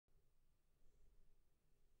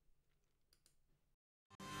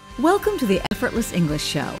Welcome to the Effortless English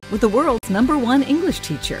Show with the world's #1 English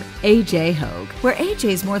teacher, AJ Hogue, where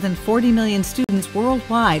AJ's more than 40 million students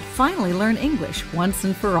worldwide finally learn English once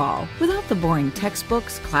and for all, without the boring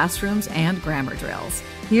textbooks, classrooms, and grammar drills.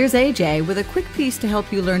 Here's AJ with a quick piece to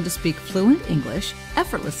help you learn to speak fluent English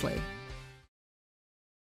effortlessly.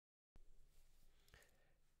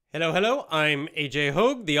 Hello, I'm AJ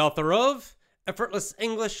Hogue, the author of Effortless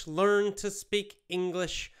English, Learn to Speak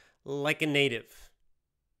English Like a Native.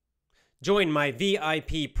 Join my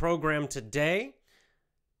VIP program today.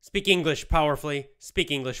 Speak English powerfully,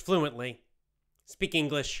 speak English fluently, speak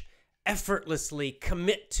English effortlessly.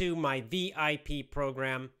 Commit to my VIP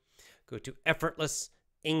program. Go to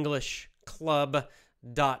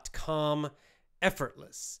effortlessenglishclub.com,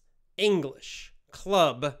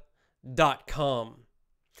 effortlessenglishclub.com.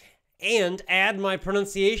 And add my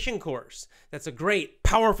pronunciation course. That's a great,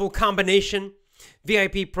 powerful combination.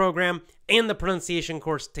 VIP program and the pronunciation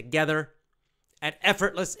course together at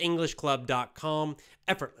effortlessenglishclub.com,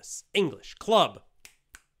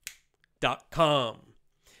 effortlessenglishclub.com.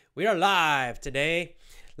 We are live today,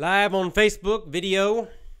 live on Facebook, video.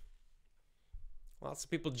 Lots of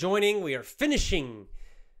people joining. We are finishing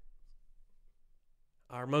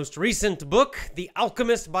our most recent book, The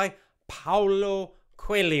Alchemist by Paulo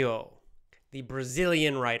Coelho, the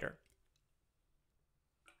Brazilian writer.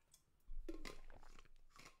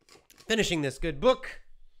 Finishing this good book.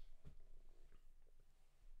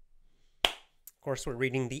 Of course, we're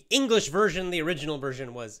reading the English version. The original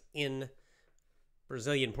version was in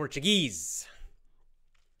Brazilian Portuguese.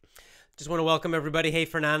 Just want to welcome everybody. Hey,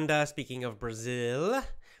 Fernanda, speaking of Brazil.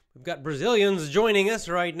 We've got Brazilians joining us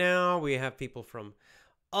right now. We have people from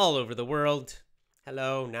all over the world.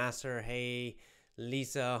 Hello, Nasser. Hey,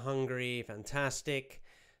 Lisa, Hungary, fantastic.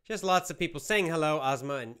 Just lots of people saying hello.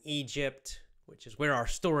 Asma in Egypt, which is where our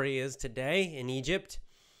story is today, in Egypt.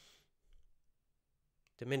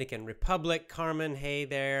 Dominican Republic, Carmen, hey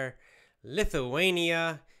there.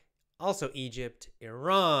 Lithuania, also Egypt,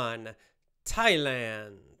 Iran,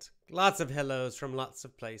 Thailand. Lots of hellos from lots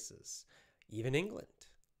of places. Even England.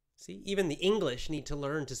 See, even the English need to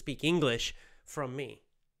learn to speak English from me.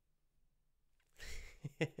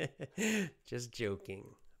 Just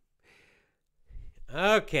joking.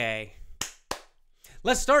 Okay.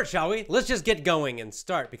 Let's start, shall we? Let's just get going and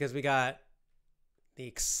start because we got the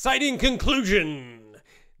exciting conclusion,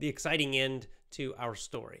 the exciting end to our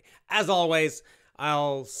story. As always,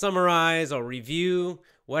 I'll summarize, I'll review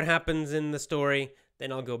what happens in the story,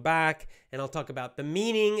 then I'll go back and I'll talk about the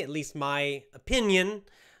meaning, at least my opinion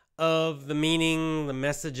of the meaning, the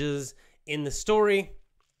messages in the story.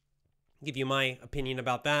 Give you my opinion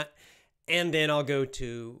about that. And then I'll go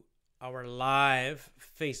to our live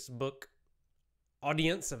Facebook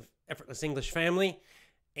audience of Effortless English Family.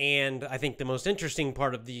 And I think the most interesting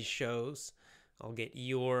part of these shows, I'll get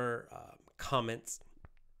your comments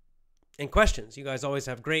and questions. You guys always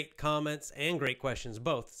have great comments and great questions,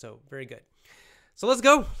 both. So very good. So let's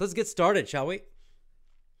go. Let's get started, shall we?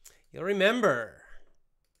 You'll remember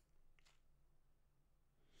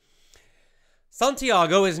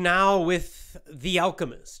Santiago is now with the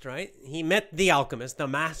alchemist, right? He met the alchemist, the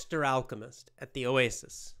master alchemist, at the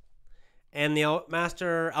oasis. And the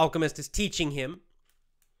master alchemist is teaching him.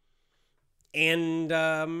 And,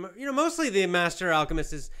 mostly the master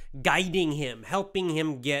alchemist is guiding him, helping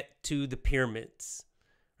him get to the pyramids,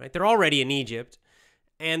 right? They're already in Egypt,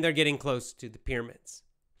 and they're getting close to the pyramids.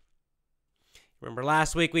 Remember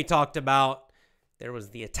last week we talked about there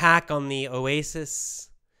was the attack on the oasis.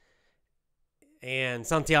 And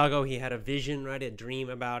Santiago, he had a vision, right? A dream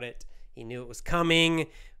about it. He knew it was coming.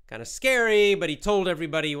 Kind of scary, but he told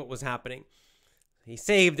everybody what was happening. He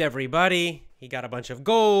saved everybody. He got a bunch of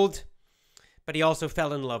gold. But he also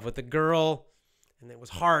fell in love with a girl. And it was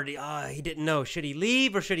hard. He didn't know. Should he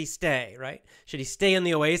leave or should he stay, right? Should he stay in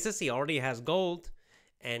the oasis? He already has gold.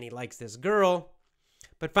 And he likes this girl.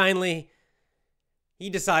 But finally, he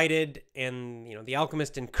decided, and the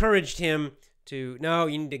alchemist encouraged him to, no,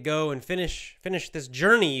 you need to go and finish this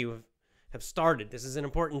journey you have started. This is an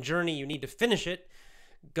important journey. You need to finish it.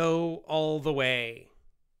 Go all the way.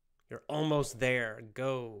 You're almost there.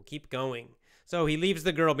 Go. Keep going. So he leaves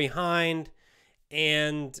the girl behind,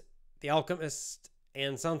 and the alchemist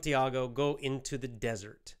and Santiago go into the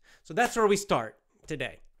desert. So that's where we start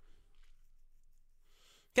today.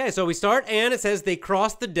 Okay, so we start, and it says they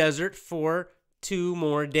crossed the desert for 2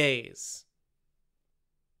 more days.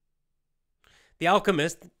 The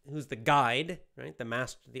alchemist, who's the guide, right? The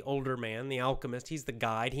master, the older man, the alchemist, he's the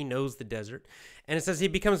guide. He knows the desert. And it says he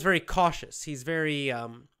becomes very cautious. He's very,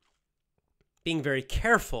 being very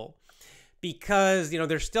careful because,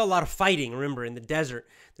 there's still a lot of fighting. Remember, in the desert,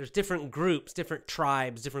 there's different groups, different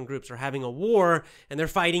tribes, different groups are having a war, and they're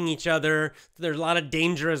fighting each other. There's a lot of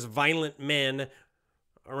dangerous, violent men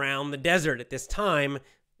around the desert at this time.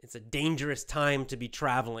 It's a dangerous time to be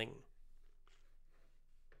traveling.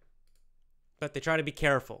 But they try to be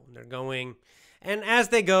careful. They're going, and as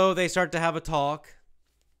they go, they start to have a talk.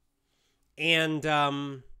 And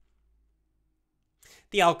the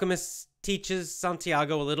alchemist teaches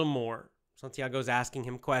Santiago a little more. Santiago's asking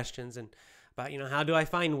him questions and about, how do I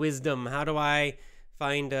find wisdom? How do I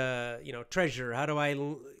find, treasure? How do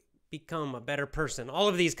I become a better person? All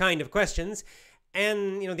of these kind of questions.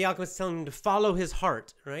 And, the alchemist is telling him to follow his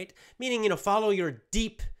heart, right? Meaning, follow your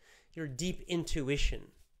deep intuition.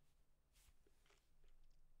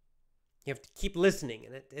 You have to keep listening,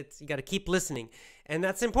 and you got to keep listening. And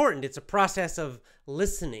that's important. It's a process of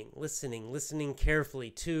listening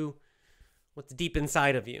carefully to what's deep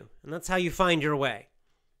inside of you. And that's how you find your way.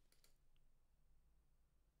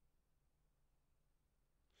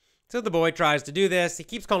 So the boy tries to do this. He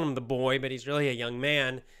keeps calling him the boy, but he's really a young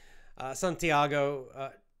man.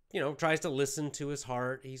 Santiago, tries to listen to his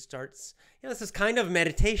heart. He starts, this is kind of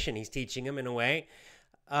meditation he's teaching him in a way.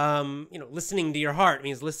 Listening to your heart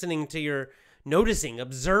means listening to your noticing,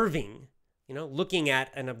 observing, looking at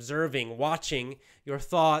and observing, watching your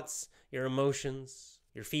thoughts, your emotions,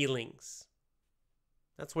 your feelings.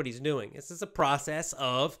 That's what he's doing. This is a process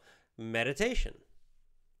of meditation.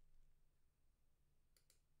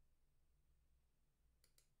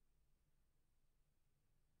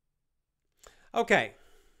 Okay.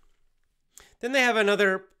 Then they have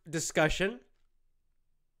another discussion.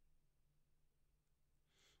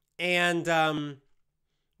 And,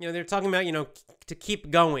 they're talking about, to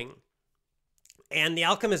keep going. And the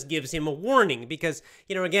alchemist gives him a warning because,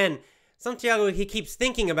 again, Santiago, he keeps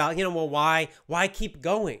thinking about, why keep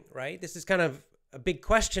going, right? This is kind of a big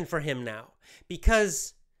question for him now.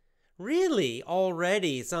 Because really,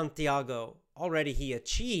 Santiago he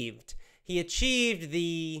achieved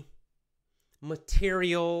the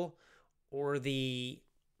material or the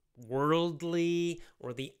worldly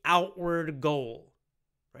or the outward goal.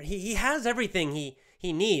 Right? He has everything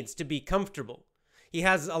he needs to be comfortable. He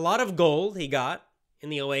has a lot of gold he got in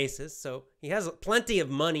the oasis, so he has plenty of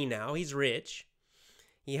money now. He's rich.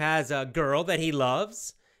 He has a girl that he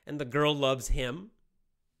loves, and the girl loves him.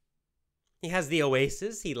 He has the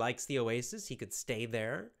oasis. He likes the oasis. He could stay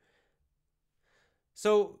there.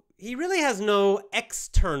 So he really has no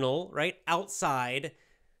external, right, outside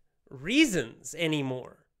reasons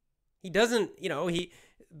anymore. He doesn't,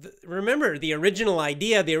 remember the original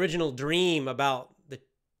idea, the original dream about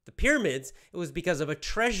the pyramids, it was because of a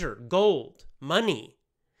treasure, gold, money.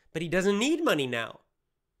 But he doesn't need money now.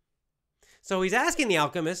 So he's asking the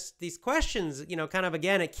alchemist these questions, kind of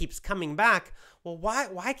again, it keeps coming back. Well,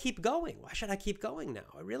 why keep going? Why should I keep going now?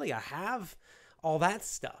 I have all that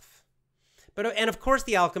stuff. And of course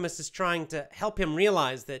the alchemist is trying to help him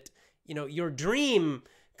realize that, your dream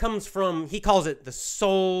comes from, he calls it the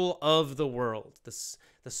soul of the world,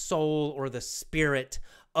 the soul or the spirit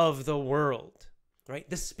of the world, right?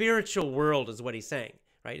 The spiritual world is what he's saying,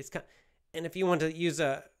 right? And if you want to use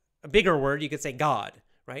a bigger word, you could say God,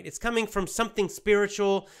 right? It's coming from something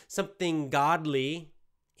spiritual, something godly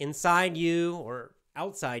inside you or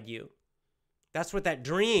outside you. That's what that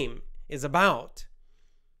dream is about.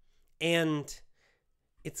 And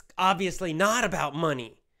it's obviously not about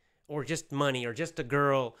money or just a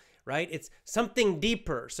girl, right? It's something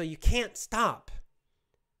deeper, so you can't stop.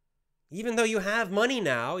 Even though you have money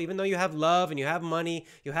now, even though you have love and you have money,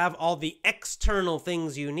 you have all the external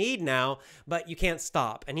things you need now, but you can't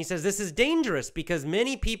stop. And he says this is dangerous because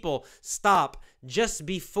many people stop just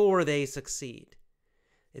before they succeed.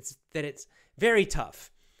 It's very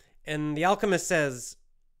tough. And the alchemist says,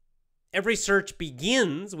 every search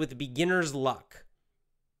begins with beginner's luck.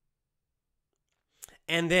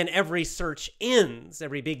 And then every search ends,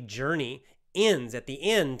 every big journey ends. At the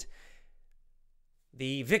end,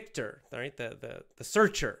 the victor, right, the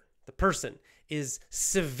searcher, the person, is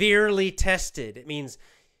severely tested. It means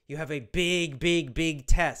you have a big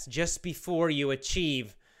test just before you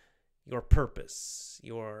achieve your purpose,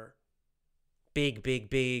 your big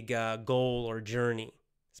goal or journey.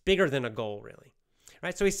 It's bigger than a goal, really.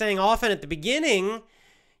 Right? So he's saying often at the beginning,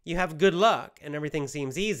 you have good luck and everything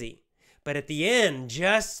seems easy. But at the end,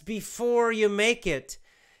 just before you make it,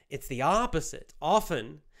 it's the opposite.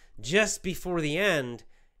 Often, just before the end,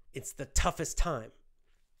 it's the toughest time.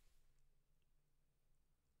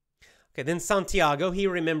 Okay, then Santiago, he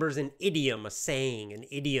remembers an idiom, a saying, an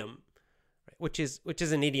idiom, right? which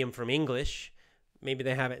is an idiom from English, Maybe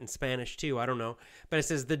they have it in Spanish too. I don't know. But it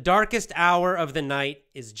says, the darkest hour of the night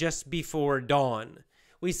is just before dawn.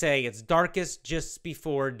 We say it's darkest just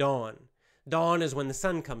before dawn. Dawn is when the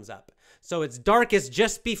sun comes up. So it's darkest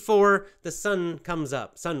just before the sun comes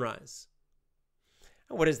up, sunrise.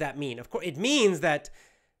 What does that mean? Of course, it means that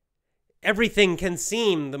everything can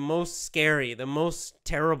seem the most scary, the most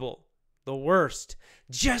terrible, the worst,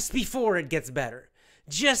 just before it gets better,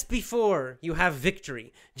 just before you have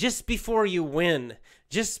victory, just before you win,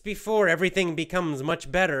 just before everything becomes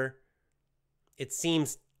much better. It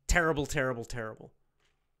seems terrible, terrible, terrible.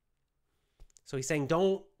 So he's saying,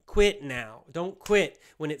 don't quit now. Don't quit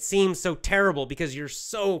when it seems so terrible because you're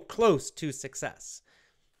so close to success.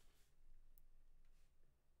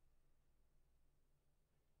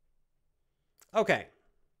 Okay.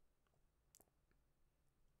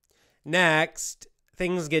 Next,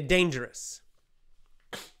 things get dangerous.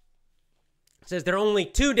 It says they're only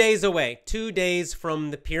 2 days away, 2 days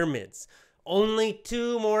from the pyramids. Only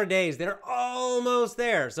 2 more days. They're almost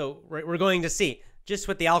there. So we're going to see just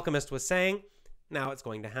what the alchemist was saying. Now it's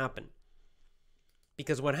going to happen.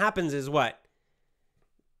 Because what happens is what?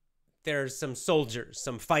 There's some soldiers,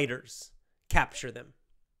 some fighters. Capture them.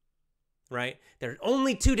 Right? They're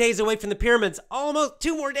only 2 days away from the pyramids. Almost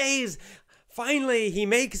 2 more days. Finally, he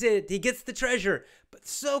makes it. He gets the treasure. But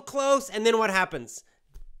so close. And then what happens?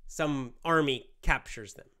 Some army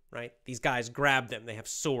captures them. Right? These guys grab them. They have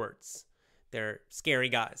swords. They're scary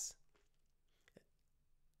guys.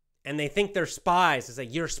 And they think they're spies. It's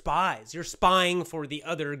like, you're spies. You're spying for the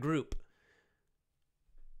other group.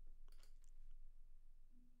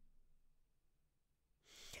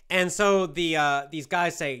 And so these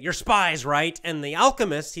guys say, you're spies, right? And the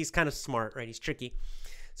alchemist, he's kind of smart, right? He's tricky.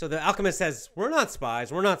 So the alchemist says, we're not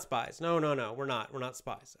spies. We're not spies. No, we're not. We're not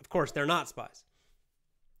spies. Of course, they're not spies.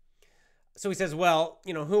 So he says, well,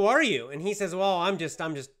 who are you? And he says, well, I'm just,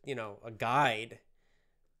 a guide.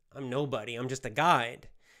 I'm nobody. I'm just a guide.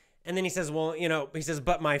 And then he says, well,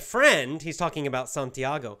 but my friend, he's talking about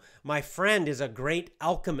Santiago, my friend is a great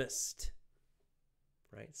alchemist.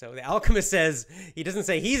 Right? So the alchemist says, he doesn't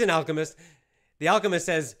say he's an alchemist. The alchemist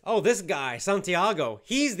says, oh, this guy, Santiago,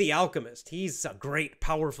 he's the alchemist. He's a great,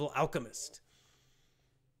 powerful alchemist.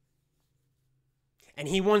 And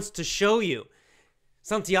he wants to show you,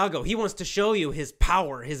 Santiago, he wants to show you his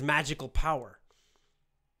power, his magical power.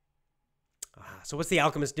 So what's the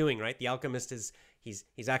alchemist doing, right? The alchemist is, he's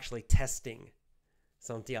actually testing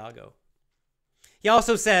Santiago. He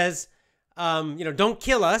also says, don't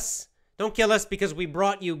kill us. Don't kill us because we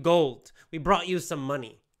brought you gold. We brought you some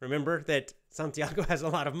money. Remember that Santiago has a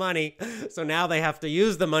lot of money, so now they have to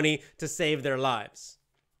use the money to save their lives.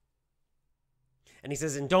 And he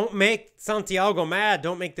says, and don't make Santiago mad.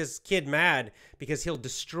 Don't make this kid mad because he'll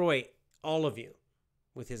destroy all of you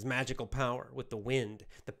with his magical power, with the wind,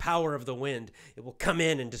 the power of the wind. It will come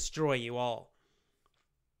in and destroy you all.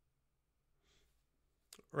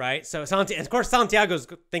 Right? So, of course, Santiago's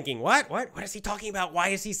thinking, what? What is he talking about? Why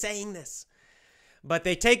is he saying this? But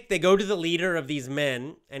they go to the leader of these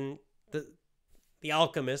men, and the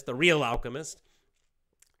alchemist, the real alchemist,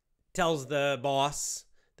 tells the boss,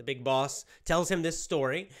 the big boss, tells him this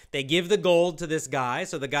story. They give the gold to this guy.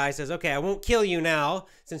 So the guy says, okay, I won't kill you now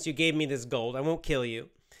since you gave me this gold. I won't kill you.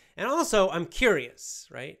 And also, I'm curious,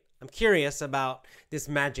 right? I'm curious about this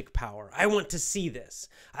magic power. I want to see this.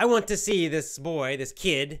 I want to see this boy, this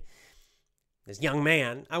kid, this young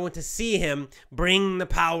man. I want to see him bring the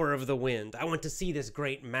power of the wind. I want to see this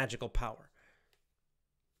great magical power.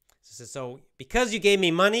 So because you gave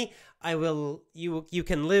me money, you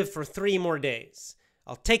can live for 3 more days.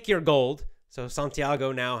 I'll take your gold. So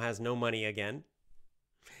Santiago now has no money again.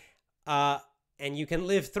 And you can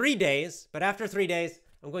live 3 days, but after 3 days,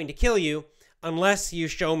 I'm going to kill you unless you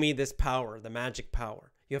show me this power, the magic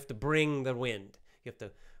power. You have to bring the wind. You have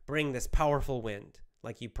to bring this powerful wind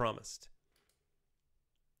like you promised.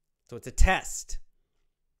 So it's a test.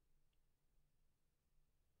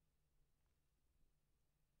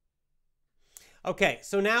 Okay,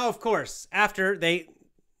 so now, of course, after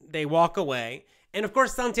they walk away, and of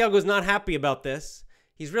course, Santiago is not happy about this.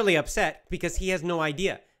 He's really upset because he has no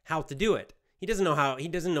idea how to do it. He doesn't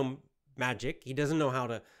know magic. He doesn't know how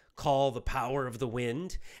to call the power of the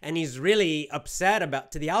wind. And he's really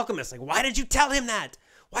upset to the alchemist. Like, why did you tell him that?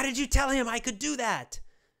 Why did you tell him I could do that?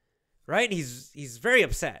 Right? He's very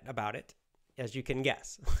upset about it, as you can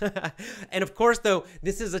guess. And of course, though,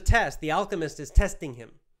 this is a test. The alchemist is testing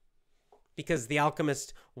him because the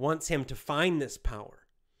alchemist wants him to find this power.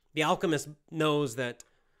 The alchemist knows that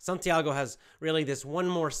Santiago has really this one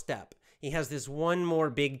more step. He has this one more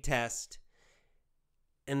big test,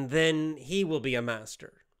 and then he will be a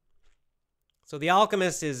master. So the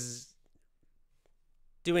alchemist is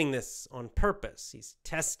doing this on purpose. He's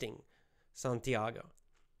testing Santiago.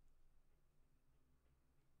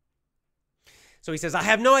 So he says, I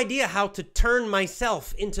have no idea how to turn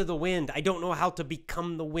myself into the wind. I don't know how to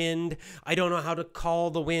become the wind. I don't know how to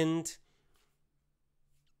call the wind.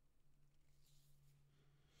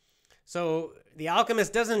 So the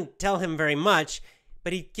alchemist doesn't tell him very much,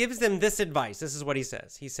 but he gives them this advice. This is what he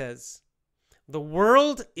says. He says, the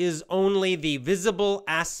world is only the visible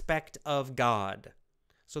aspect of God.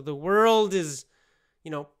 So the world is,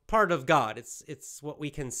 part of God. It's what we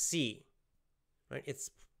can see, right?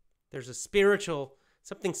 There's a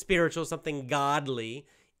something godly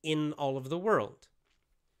in all of the world.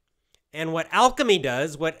 And what alchemy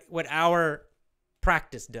does, what our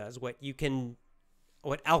practice does, what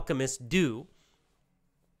alchemists do,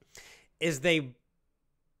 is they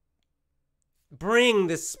bring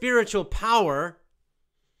the spiritual power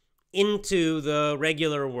into the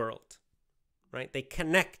regular world, right? They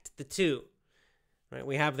connect the two, right?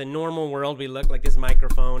 We have the normal world. We look like this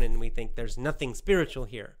microphone and we think there's nothing spiritual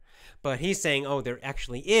here. But he's saying, oh, there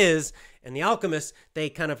actually is. And the alchemists, they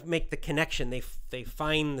kind of make the connection. They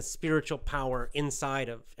find the spiritual power inside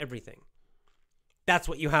of everything. That's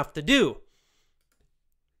what you have to do.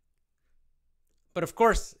 But of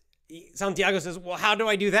course, Santiago says, well, how do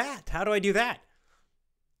I do that? How do I do that?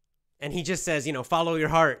 And he just says, follow your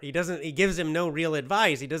heart. He gives him no real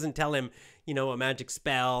advice. He doesn't tell him, a magic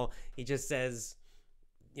spell. He just says,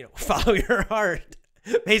 follow your heart.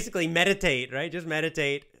 Basically meditate, right? Just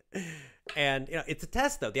meditate. And it's a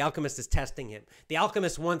test, though. The alchemist is testing him. The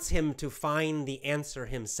alchemist wants him to find the answer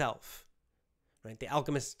himself, right? The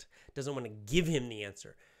alchemist doesn't want to give him the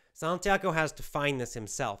answer. Santiago has to find this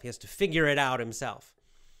himself. He has to figure it out himself.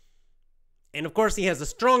 And of course, he has a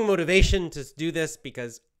strong motivation to do this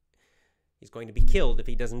because he's going to be killed if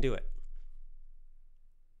he doesn't do it.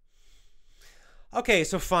 Okay,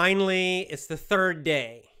 so finally, it's the third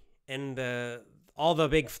day, and all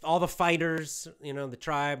the fighters, the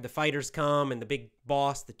tribe, the fighters come, and the big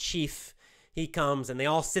boss, the chief, he comes, and they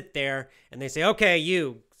all sit there, and they say, okay,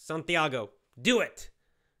 you, Santiago, do it.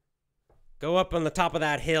 Go up on the top of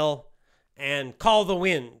that hill and call the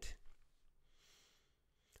wind.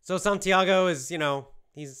 So Santiago is,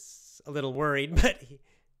 he's a little worried, but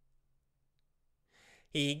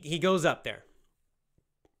he goes up there.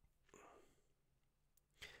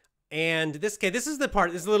 And this is the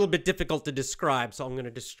part that's a little bit difficult to describe. So I'm going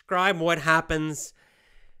to describe what happens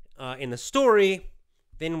in the story.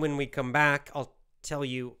 Then when we come back, I'll tell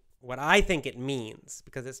you what I think it means,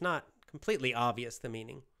 because it's not completely obvious, the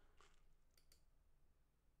meaning.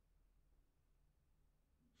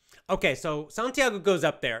 Okay, so Santiago goes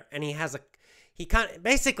up there and he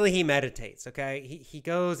meditates, okay? He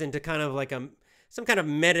goes into kind of like some kind of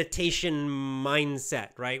meditation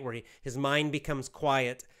mindset, right? Where his mind becomes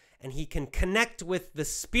quiet and he can connect with the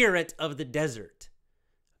spirit of the desert,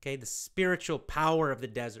 okay? The spiritual power of the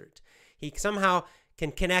desert. He somehow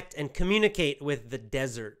can connect and communicate with the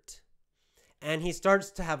desert. And he starts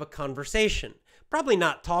to have a conversation. Probably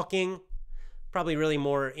not talking, probably really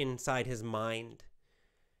more inside his mind.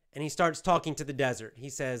 And he starts talking to the desert. He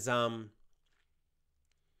says,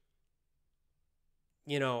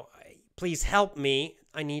 please help me.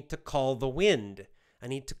 I need to call the wind. I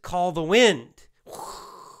need to call the wind.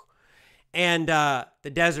 And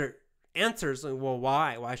the desert answers, well,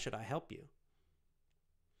 why? Why should I help you?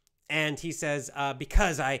 And he says,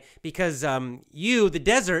 because you, the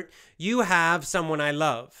desert, you have someone I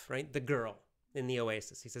love, right? The girl in the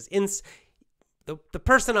oasis. He says, the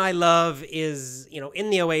person I love is, in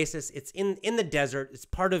the oasis. It's in the desert. It's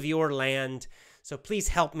part of your land. So please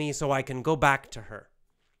help me so I can go back to her.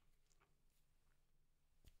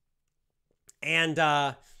 And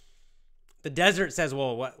the desert says,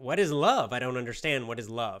 well, what is love? I don't understand what is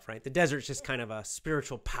love, right? The desert's just kind of a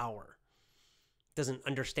spiritual power. Doesn't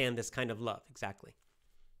understand this kind of love exactly.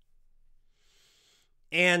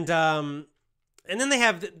 And then they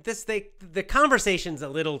have the conversation's a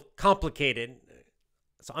little complicated.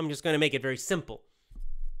 So I'm just going to make it very simple.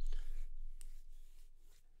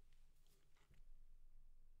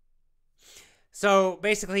 So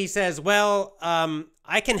basically he says, well,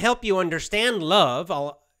 I can help you understand love.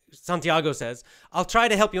 Santiago says, I'll try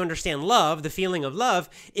to help you understand love, the feeling of love,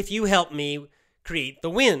 if you help me create the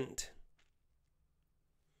wind.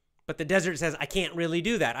 But the desert says, I can't really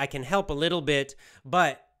do that. I can help a little bit,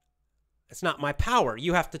 but it's not my power.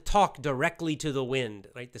 You have to talk directly to the wind,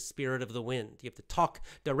 right? The spirit of the wind. You have to talk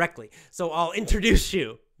directly. So I'll introduce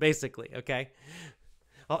you, basically, okay?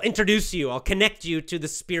 I'll introduce you. I'll connect you to the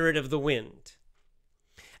spirit of the wind.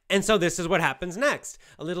 And so this is what happens next.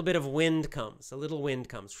 A little bit of wind comes. A little wind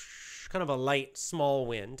comes. Kind of a light, small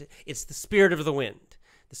wind. It's the spirit of the wind.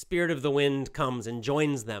 The spirit of the wind comes and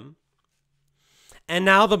joins them. And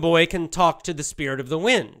now the boy can talk to the spirit of the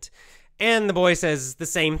wind. And the boy says the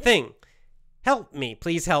same thing. Help me,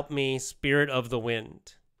 please help me, spirit of the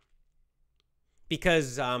wind.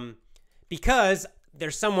 Because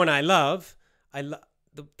there's someone I love,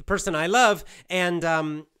 the person I love,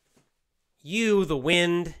 and you, the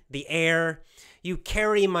wind, the air, you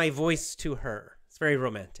carry my voice to her. It's very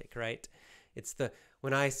romantic, right? It's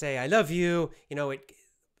when I say I love you,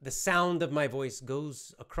 the sound of my voice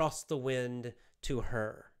goes across the wind to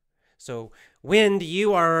her. So wind,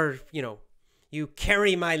 you are, you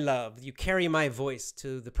carry my love, you carry my voice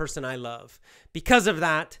to the person I love. Because of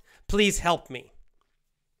that, please help me.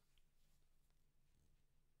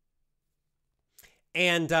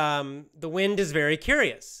 And the wind is very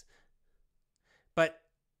curious. But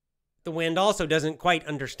the wind also doesn't quite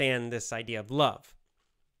understand this idea of love.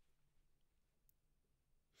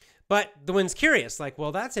 But the wind's curious, like,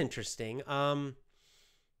 well, that's interesting.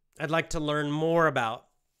 I'd like to learn more about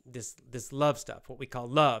this love stuff, what we call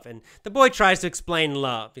love. And the boy tries to explain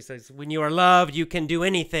love. He says, when you are loved, you can do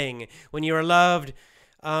anything. When you are loved,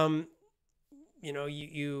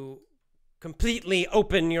 you completely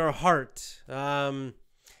open your heart.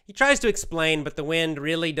 He tries to explain, but the wind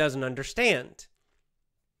really doesn't understand.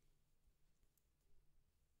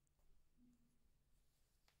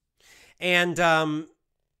 And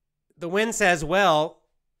the wind says, well,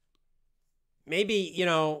 maybe,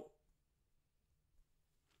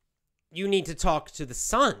 you need to talk to the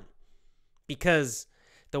sun, because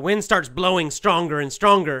the wind starts blowing stronger and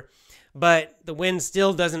stronger, but the wind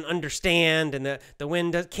still doesn't understand, and the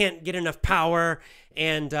wind can't get enough power,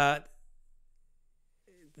 and the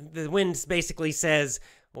wind basically says,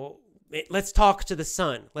 well, let's talk to the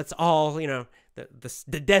sun. Let's all,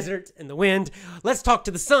 the desert and the wind, let's talk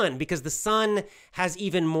to the sun, because the sun has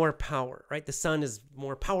even more power, right? The sun is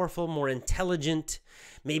more powerful, more intelligent.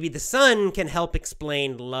 Maybe the sun can help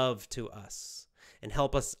explain love to us and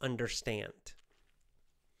help us understand.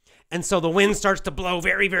 And so the wind starts to blow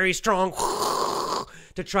very, very strong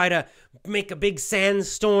to try to make a big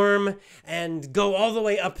sandstorm and go all the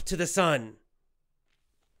way up to the sun.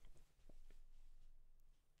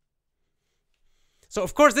 So,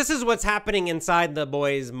 of course, this is what's happening inside the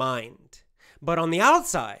boy's mind. But on the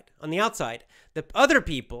outside, the other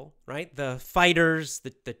people, right, the fighters,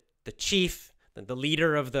 the chief, the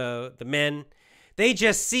leader of the men, they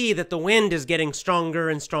just see that the wind is getting stronger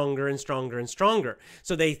and stronger and stronger and stronger.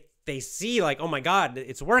 So they see, like, oh my God,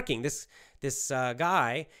 it's working. This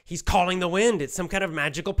guy, he's calling the wind. It's some kind of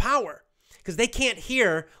magical power, because they can't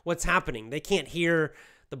hear what's happening. They can't hear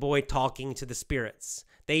the boy talking to the spirits.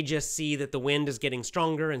 They just see that the wind is getting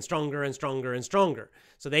stronger and stronger and stronger and stronger.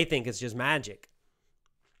 So they think it's just magic.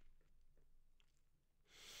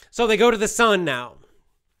 So they go to the sun now.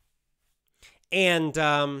 And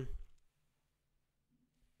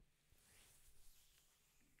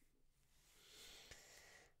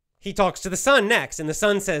he talks to the sun next. And the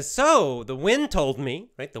sun says, so the wind told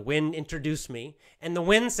me, right? The wind introduced me. And the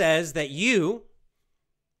wind says that you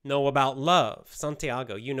know about love.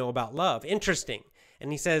 Santiago, you know about love. Interesting.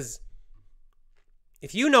 And he says,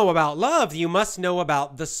 if you know about love, you must know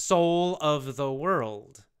about the soul of the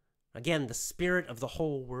world. Again, the spirit of the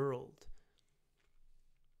whole world.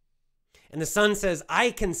 And the sun says, I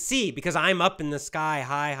can see, because I'm up in the sky,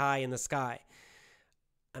 high in the sky.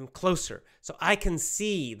 I'm closer. So I can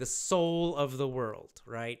see the soul of the world,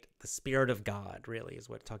 right? The spirit of God, really, is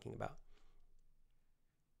what I'm talking about.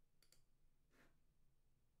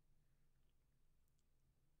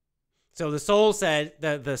 So the soul said,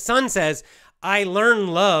 the sun says, I learn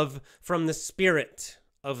love from the spirit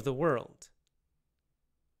of the world.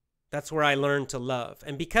 That's where I learn to love.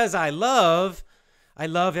 And because I love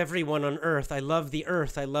everyone on earth. I love the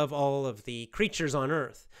earth. I love all of the creatures on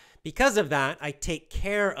earth. Because of that, I take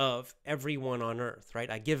care of everyone on earth,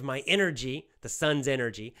 right? I give my energy, the sun's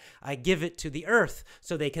energy, I give it to the earth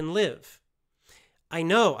so they can live. I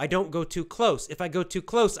know I don't go too close. If I go too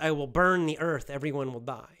close, I will burn the earth. Everyone will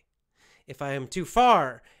die. If I am too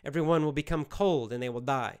far, everyone will become cold and they will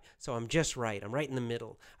die. So I'm just right. I'm right in the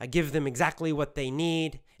middle. I give them exactly what they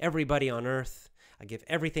need, everybody on earth. I give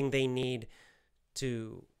everything they need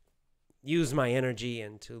to use my energy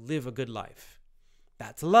and to live a good life.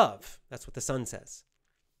 That's love. That's what the sun says.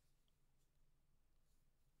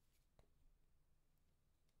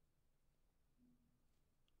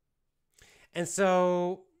 And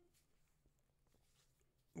so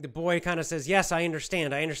the boy kind of says, yes, I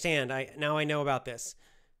understand. Now I know about this.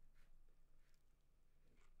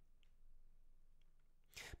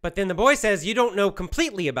 But then the boy says, you don't know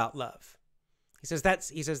completely about love. He says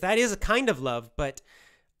that is a kind of love, but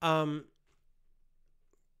the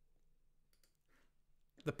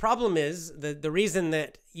problem is the reason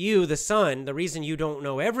that you, the son, the reason you don't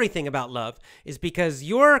know everything about love is because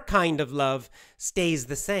your kind of love stays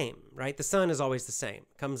the same, right? The sun is always the same.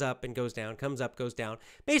 Comes up and goes down, comes up, goes down.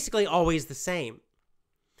 Basically always the same.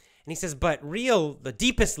 And he says, but the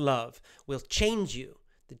deepest love will change you.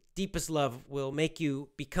 The deepest love will make you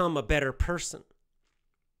become a better person.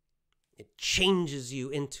 It changes you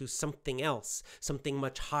into something else, something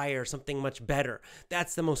much higher, something much better.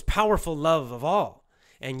 That's the most powerful love of all.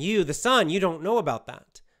 And you, the son, you don't know about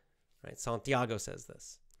that. Right? Santiago says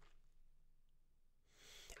this.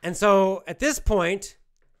 And so at this point,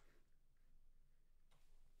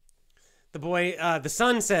 the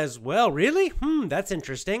son says, well, really? That's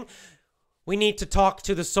interesting. We need to talk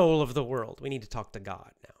to the soul of the world. We need to talk to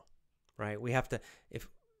God now, right? We have to,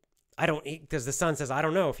 because the son says, I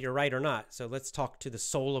don't know if you're right or not. So let's talk to the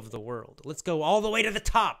soul of the world. Let's go all the way to the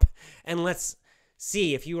top and let's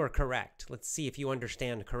see if you are correct. Let's see if you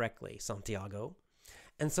understand correctly, Santiago.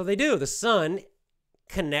 And so they do. The son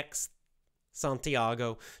connects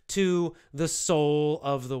Santiago to the soul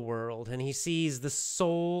of the world. And he sees the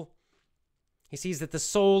soul. He sees that the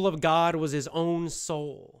soul of God was his own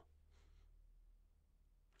soul.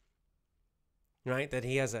 Right? That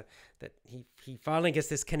he finally gets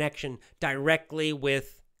this connection directly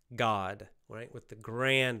with God, right? With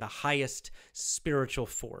the highest spiritual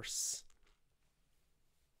force.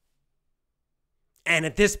 And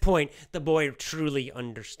at this point, the boy truly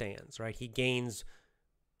understands, right? He gains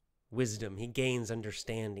wisdom. He gains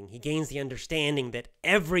understanding. He gains the understanding that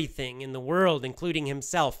everything in the world, including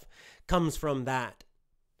himself, comes from that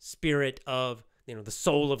spirit of, the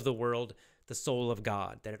soul of the world, the soul of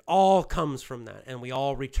God, that it all comes from that, and we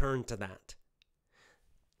all return to that.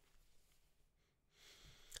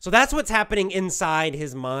 So that's what's happening inside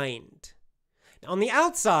his mind. Now, on the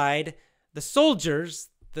outside, the soldiers,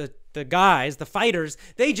 the guys, the fighters,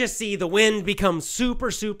 they just see the wind become super,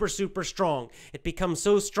 super, super strong. It becomes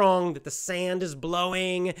so strong that the sand is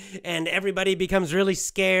blowing and everybody becomes really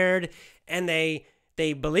scared, and they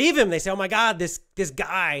believe him. They say, oh my God, this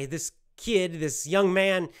guy, this kid, this young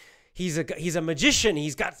man, he's a magician.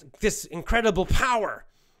 He's got this incredible power.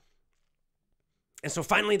 And so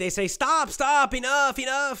finally they say, stop,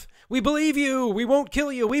 enough. We believe you. We won't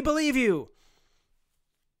kill you. We believe you.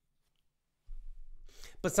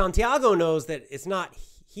 But Santiago knows that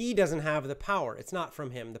he doesn't have the power. It's not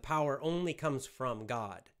from him. The power only comes from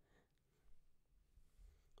God.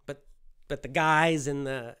 But the guys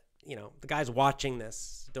the guys watching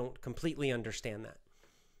this don't completely understand that.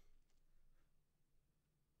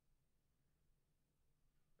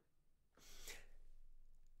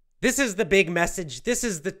 This is the big message. This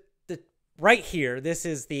is the right here. This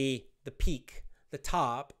is the peak, the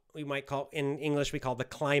top. We might call, in English, we call the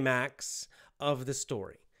climax of the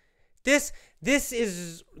story. This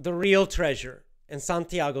is the real treasure, and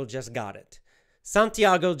Santiago just got it.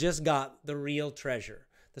 Santiago just got the real treasure.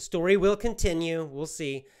 The story will continue, we'll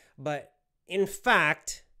see, but in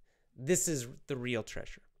fact, this is the real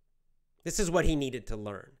treasure. This is what he needed to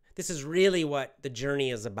learn. This is really what the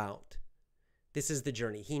journey is about. This is the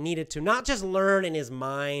journey. He needed to not just learn in his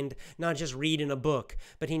mind, not just read in a book,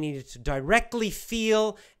 but he needed to directly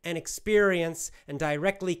feel and experience and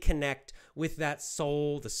directly connect with that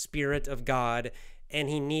soul, the Spirit of God, and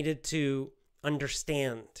he needed to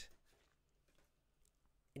understand,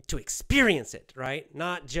 to experience it, right?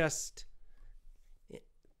 Not just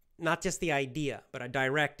the idea, but a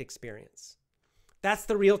direct experience. That's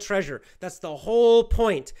the real treasure. That's the whole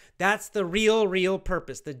point. That's the real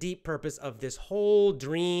purpose, the deep purpose of this whole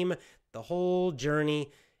dream, the whole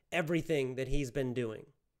journey, everything that he's been doing.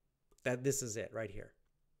 That this is it right here.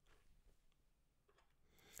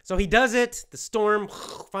 So he does it.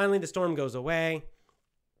 Finally the storm goes away.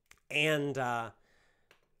 And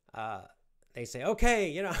they say,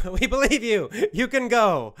 okay, we believe you. You can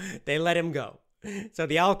go. They let him go. So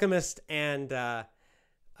the alchemist and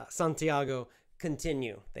Santiago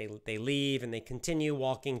continue. They leave and they continue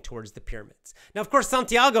walking towards the pyramids. Now, of course,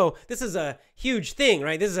 Santiago, this is a huge thing,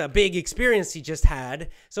 right? This is a big experience he just had.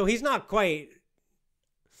 So he's not quite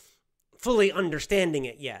fully understanding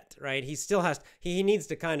it yet, right? He needs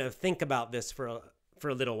to kind of think about this for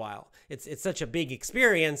a little while. It's such a big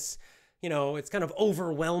experience, it's kind of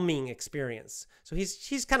overwhelming experience. So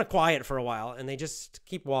he's kind of quiet for a while, and they just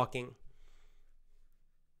keep walking.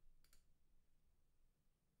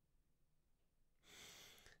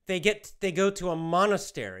 They go to a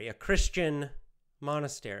monastery, a Christian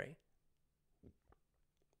monastery.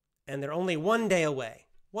 And they're only one day away.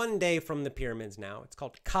 one day from the pyramids now. It's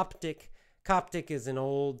called Coptic. Coptic is an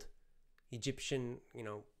old Egyptian,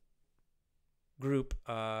 group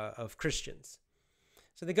of Christians.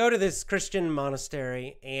 So they go to this Christian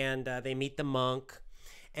monastery and they meet the monk.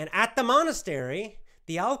 And at the monastery,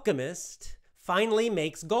 the alchemist finally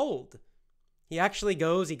makes gold. He actually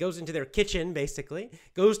goes into their kitchen, basically,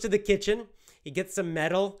 goes to the kitchen, he gets some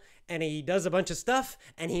metal, and he does a bunch of stuff,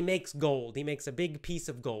 and he makes gold. He makes a big piece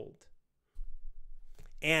of gold.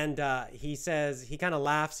 And he kind of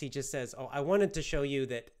laughs. He just says, oh, I wanted to show you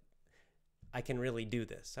that I can really do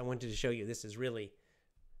this. I wanted to show you this is really,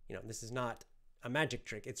 this is not a magic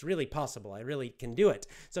trick. It's really possible. I really can do it.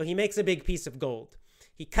 So he makes a big piece of gold.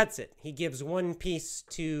 He cuts it. He gives one piece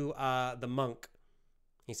to the monk.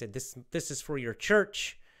 He said, this is for your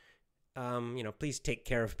church. Please take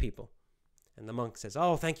care of people. And the monk says,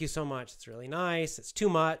 oh, thank you so much. It's really nice. It's too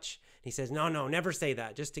much. He says, no, never say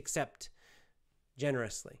that. Just accept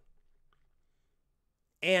generously.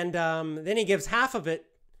 And then he gives half of it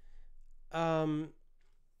to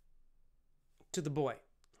the boy.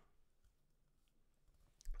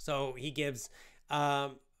 So he gives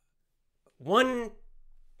 1/4,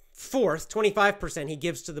 25%, he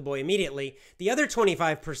gives to the boy immediately. The other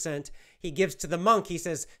 25% he gives to the monk. He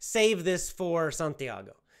says, save this for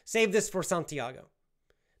Santiago. Save this for Santiago.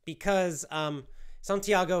 Because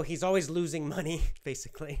Santiago, he's always losing money,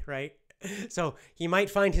 basically, right? So he might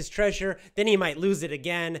find his treasure, then he might lose it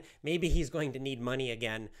again. Maybe he's going to need money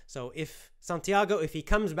again. So if Santiago, if he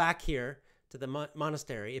comes back here to the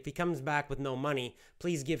monastery, if he comes back with no money,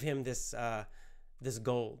 please give him this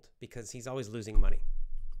gold, because he's always losing money.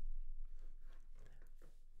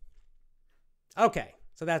 Okay,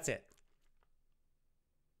 so that's it.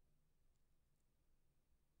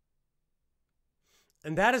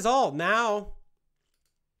 And that is all. Now,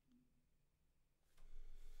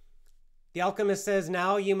 the alchemist says,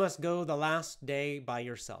 now you must go the last day by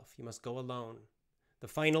yourself. You must go alone. The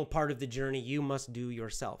final part of the journey you must do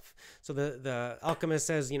yourself. So the alchemist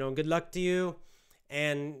says, good luck to you.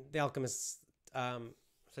 And the alchemist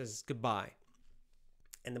says goodbye.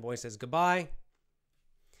 And the boy says goodbye.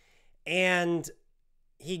 And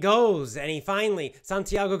he goes, and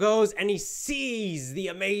Santiago goes, and he sees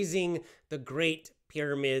the great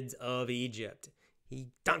pyramids of Egypt. He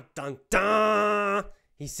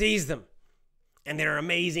sees them. And they're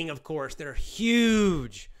amazing, of course. They're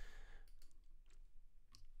huge.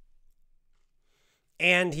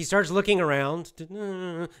 And he starts looking around,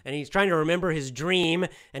 and he's trying to remember his dream,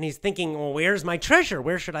 and he's thinking, well, where's my treasure?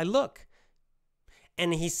 Where should I look?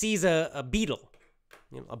 And he sees a beetle,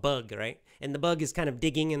 a bug, right? And the bug is kind of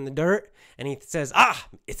digging in the dirt, and he says,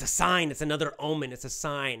 it's a sign. It's another omen. It's a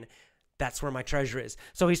sign. That's where my treasure is.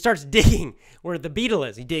 So he starts digging where the beetle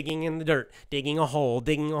is. He's digging in the dirt, digging a hole,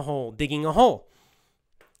 digging a hole, digging a hole.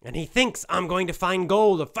 And he thinks, I'm going to find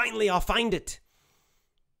gold. Finally, I'll find it.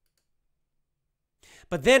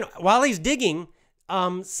 But then while he's digging,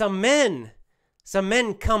 some men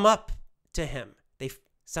come up to him.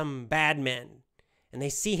 Some bad men. And they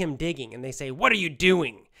see him digging, and they say, what are you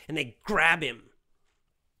doing? And they grab him.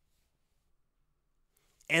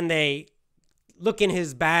 And they look in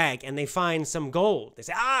his bag, and they find some gold. They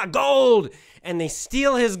say, gold! And they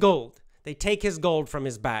steal his gold. They take his gold from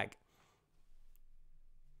his bag.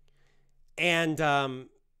 And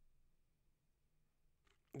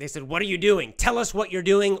they said, what are you doing? Tell us what you're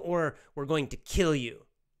doing, or we're going to kill you.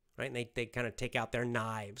 Right? And they kind of take out their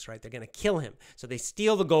knives, right? They're going to kill him. So they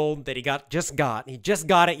steal the gold that he just got. He just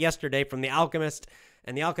got it yesterday from the alchemist,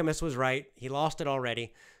 and the alchemist was right. He lost it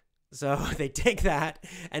already. So they take that,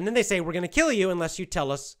 and then they say, we're going to kill you unless you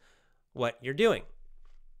tell us what you're doing.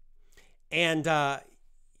 And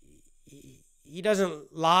he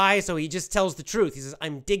doesn't lie, so he just tells the truth. He says,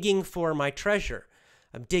 I'm digging for my treasure.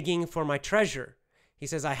 I'm digging for my treasure. He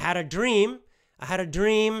says, I had a dream.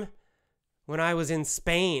 When I was in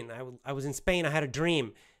Spain. I was in Spain. I had a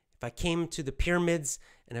dream. If I came to the pyramids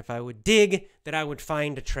and if I would dig, that I would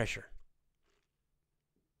find a treasure.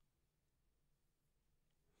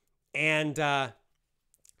 And the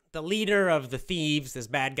leader of the thieves, this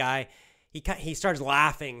bad guy, he starts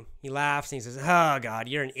laughing. He laughs and he says, oh, God,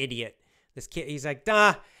 you're an idiot. This kid, he's like,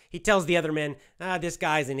 he tells the other men, this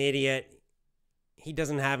guy's an idiot. He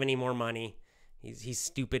doesn't have any more money. He's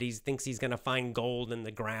stupid. He thinks he's going to find gold in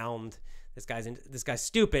the ground. This guy's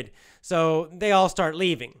stupid. So they all start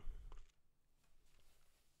leaving.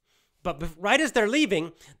 But right as they're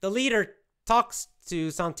leaving, the leader talks to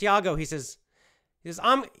Santiago. He says,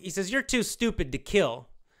 you're too stupid to kill.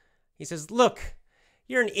 He says, look,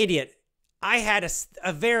 you're an idiot. I had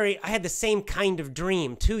the same kind of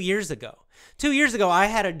dream 2 years ago. 2 years ago, I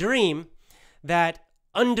had a dream that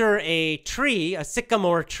under a tree, a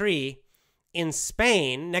sycamore tree in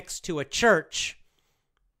Spain next to a church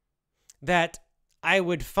that I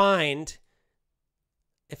would find,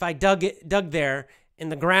 if I dug there in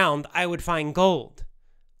the ground, I would find gold.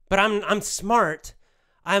 But I'm smart.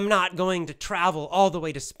 I'm not going to travel all the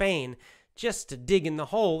way to Spain just to dig in the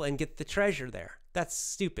hole and get the treasure there. That's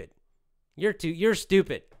stupid. You're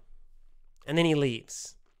stupid. And then he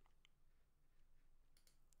leaves.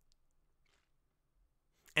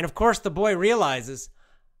 And of course the boy realizes,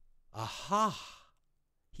 aha,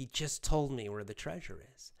 he just told me where the treasure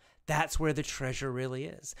is. That's where the treasure really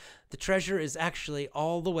is. The treasure is actually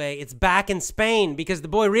all the way, it's back in Spain, because the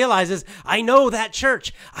boy realizes, I know that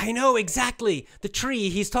church. I know exactly the tree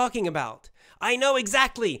he's talking about. I know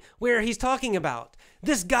exactly where he's talking about.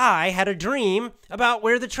 This guy had a dream about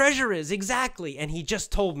where the treasure is, exactly, and he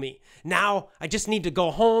just told me. Now I just need to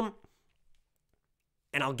go home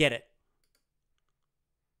and I'll get it.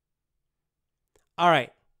 All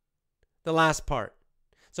right, the last part.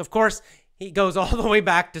 So, of course, he goes all the way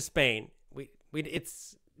back to Spain.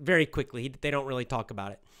 It's very quickly. They don't really talk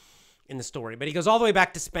about it in the story. But he goes all the way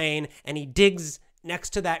back to Spain, and he digs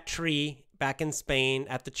next to that tree back in Spain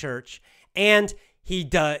at the church, and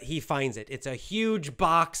he finds it. It's a huge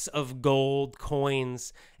box of gold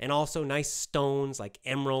coins and also nice stones like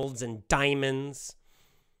emeralds and diamonds.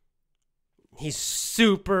 He's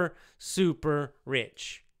super, super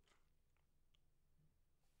rich.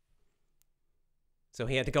 So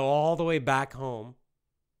he had to go all the way back home,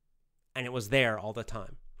 and it was there all the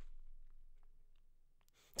time.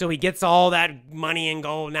 So he gets all that money and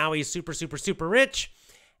gold. Now he's super, super, super rich.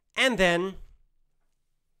 And then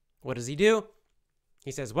what does he do?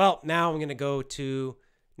 He says, well, now he's going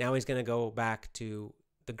to go back to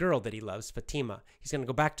the girl that he loves, Fatima. He's going to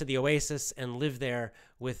go back to the oasis and live there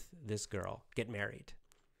with this girl, get married.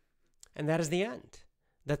 And that is the end.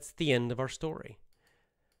 That's the end of our story.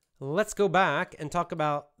 Let's go back and talk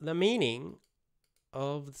about the meaning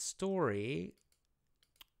of the story.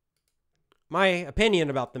 My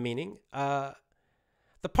opinion about the meaning. The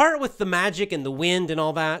part with the magic and the wind and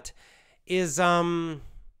all that is it's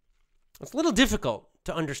a little difficult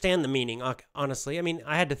to understand the meaning, honestly. I mean,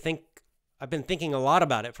 I've been thinking a lot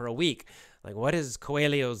about it for a week. Like, what is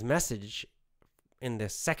Coelho's message in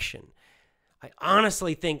this section? I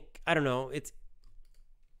honestly think, I don't know, it's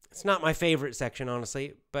not my favorite section,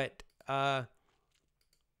 honestly, but we'll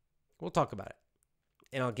talk about it,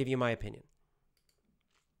 and I'll give you my opinion.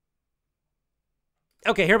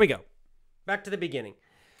 Okay, here we go. Back to the beginning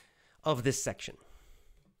of this section.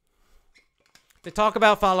 To talk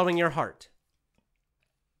about following your heart.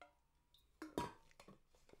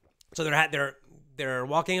 So they're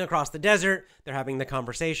walking across the desert. They're having the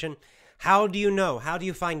conversation. How do you know? How do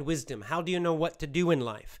you find wisdom? How do you know what to do in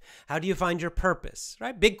life? How do you find your purpose?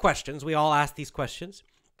 Right? Big questions. We all ask these questions.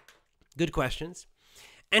 Good questions.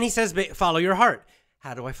 And he says, follow your heart.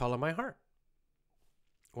 How do I follow my heart?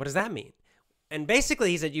 What does that mean? And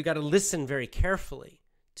basically, he said, you got to listen very carefully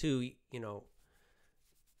to,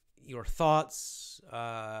 your thoughts,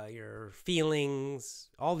 your feelings,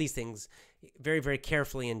 all these things very, very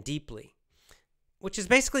carefully and deeply, which is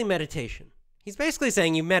basically meditation. He's basically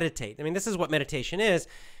saying you meditate. I mean, this is what meditation is.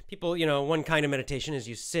 People, one kind of meditation is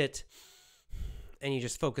you sit and you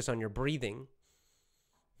just focus on your breathing.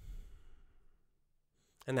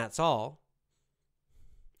 And that's all.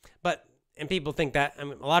 And people think that, a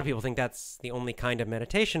lot of people think that's the only kind of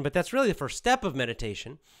meditation, but that's really the first step of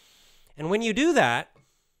meditation. And when you do that,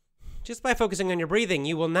 just by focusing on your breathing,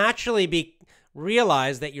 you will naturally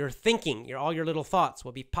realize that you're thinking, all your little thoughts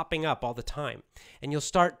will be popping up all the time. And you'll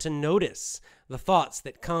start to notice the thoughts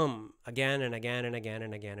that come again and again and again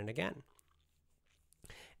and again and again.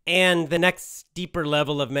 And the next deeper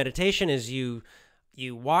level of meditation is you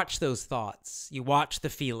watch those thoughts. You watch the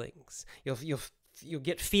feelings. You'll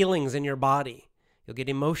get feelings in your body. You'll get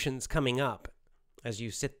emotions coming up as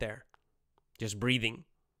you sit there, just breathing.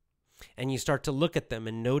 And you start to look at them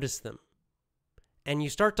and notice them. And you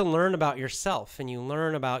start to learn about yourself, and you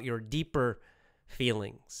learn about your deeper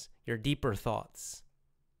feelings, your deeper thoughts.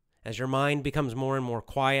 As your mind becomes more and more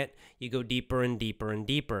quiet, you go deeper and deeper and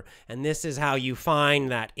deeper. And this is how you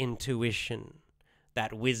find that intuition,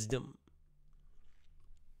 that wisdom.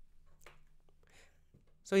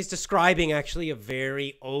 So he's describing actually a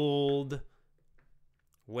very old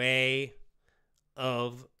way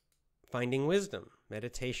of finding wisdom,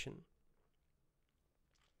 meditation.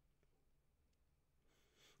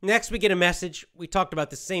 Next, we get a message. We talked about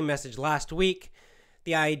the same message last week.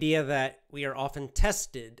 The idea that we are often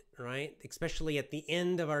tested, right? Especially at the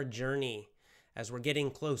end of our journey, as we're getting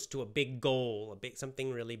close to a big goal,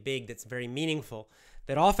 something really big that's very meaningful,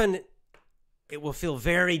 that often it will feel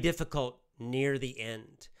very difficult near the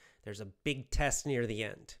end. There's a big test near the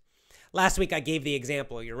end. Last week I gave the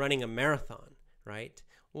example, you're running a marathon, right?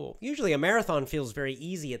 Well, usually a marathon feels very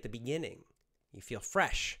easy at the beginning. You feel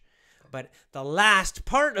fresh. But the last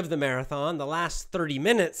part of the marathon, the last 30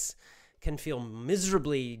 minutes, can feel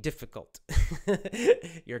miserably difficult.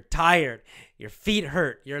 You're tired, your feet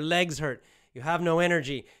hurt, your legs hurt, you have no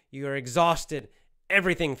energy, you are exhausted,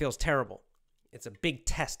 everything feels terrible. It's a big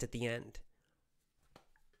test at the end.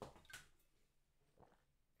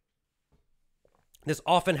 This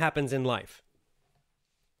often happens in life.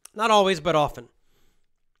 Not always, but often.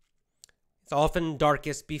 It's often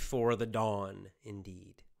darkest before the dawn,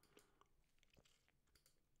 indeed.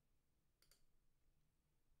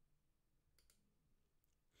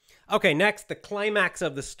 Okay, next, the climax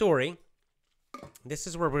of the story. This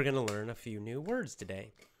is where we're going to learn a few new words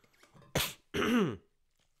today. I'm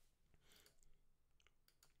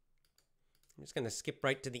just going to skip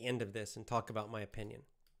right to the end of this and talk about my opinion.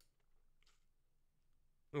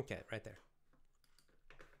 Okay, right there.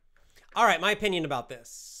 All right, my opinion about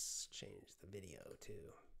this. Change the video to...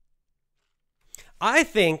 I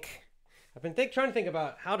think, I've been trying to think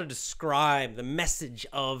about how to describe the message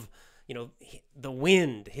of, the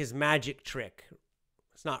wind, his magic trick.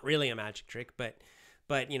 It's not really a magic trick, but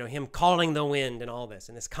him calling the wind and all this,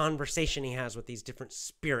 and this conversation he has with these different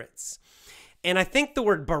spirits. And I think the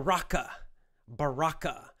word Baraka,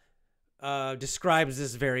 describes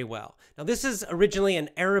this very well. Now, this is originally an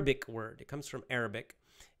Arabic word. It comes from Arabic.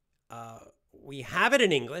 We have it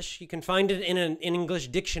in English. You can find it in an English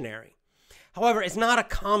dictionary. However, it's not a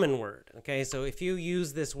common word. Okay, so if you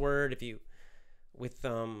use this word, with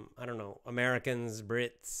I don't know, Americans,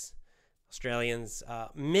 Brits, Australians,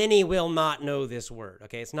 many will not know this word.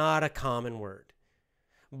 Okay, it's not a common word,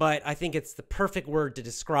 but I think it's the perfect word to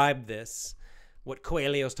describe this, what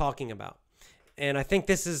Coelho's talking about. And I think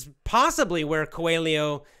this is possibly where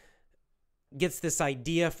Coelho gets this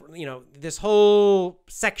idea, this whole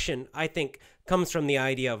section, I think, comes from the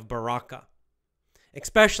idea of Baraka,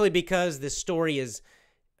 especially because this story is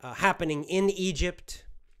happening in Egypt,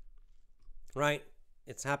 right?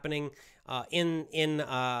 It's happening in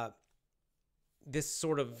this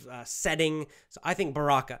sort of setting. So I think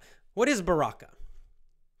Baraka. What is Baraka?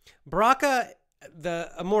 Baraka,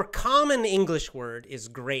 a more common English word is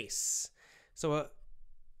grace. So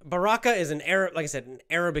Baraka is an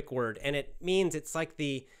Arabic word, and it means it's like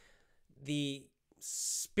the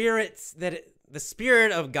spirits the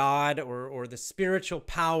spirit of God or the spiritual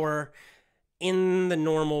power in the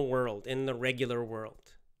normal world, in the regular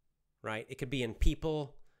world, right? It could be in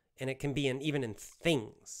people, and it can be even in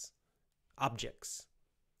things, objects,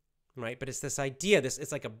 right? But it's this idea.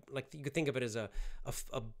 It's like you could think of it as a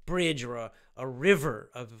bridge or a river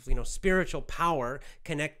of spiritual power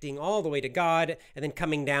connecting all the way to God, and then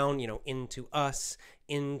coming down into us,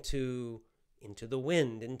 into the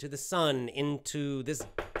wind, into the sun, into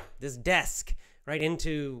this desk, right,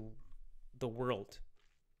 into the world.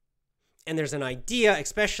 And there's an idea,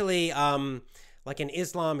 especially like in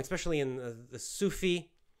Islam, especially in the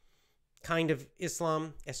Sufi kind of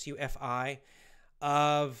Islam, S-U-F-I,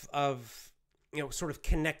 of sort of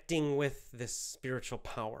connecting with this spiritual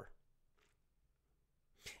power.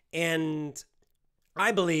 And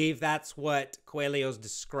I believe that's what Coelho's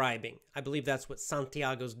describing. I believe that's what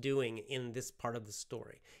Santiago's doing in this part of the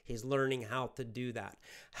story. He's learning how to do that,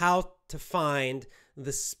 how to find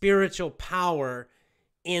the spiritual power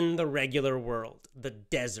in the regular world, the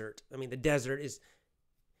desert. I mean, the desert is,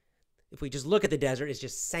 if we just look at the desert, it's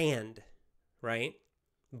just sand, right?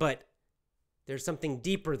 But there's something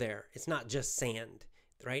deeper there. It's not just sand,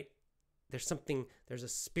 right? There's a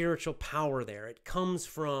spiritual power there. It comes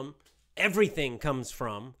from, everything comes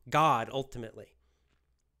from God, ultimately.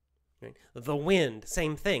 Right? The wind,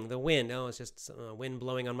 same thing. The wind, it's just wind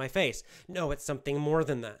blowing on my face. No, it's something more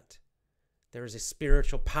than that. There is a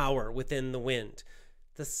spiritual power within the wind.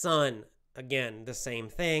 The sun, again, the same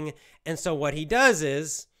thing. And so what he does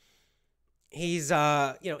is, he's,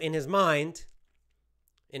 in his mind,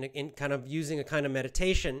 in kind of using a kind of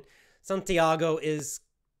meditation, Santiago is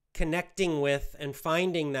connecting with and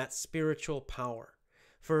finding that spiritual power.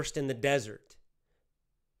 First in the desert,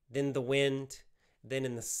 then the wind, then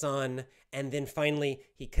in the sun, and then finally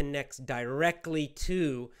he connects directly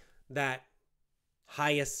to that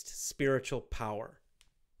highest spiritual power,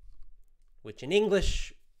 which in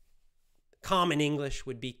English, common English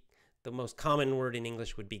would be, the most common word in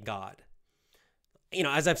English would be God.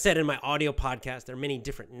 As I've said in my audio podcast, there are many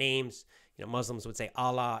different names. Muslims would say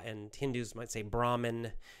Allah, and Hindus might say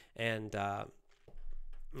Brahman, and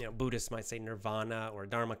Buddhists might say Nirvana or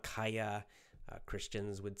Dharmakaya.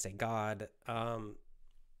 Christians would say God.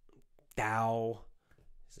 Tao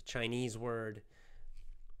is a Chinese word.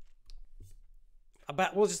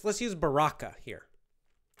 Let's use Baraka here,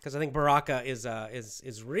 because I think Baraka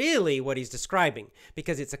is really what he's describing,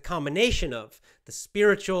 because it's a combination of the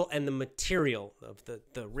spiritual and the material of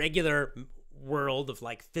the regular world of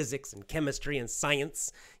like physics and chemistry and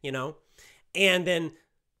science, and then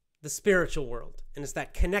the spiritual world. And it's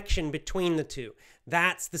that connection between the two.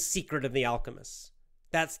 That's the secret of the alchemist.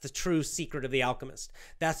 That's the true secret of the alchemist.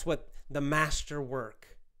 That's what the master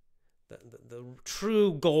work, the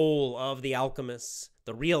true goal of the alchemists,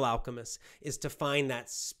 the real alchemists, is to find that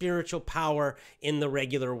spiritual power in the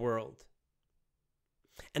regular world.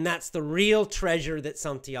 And that's the real treasure that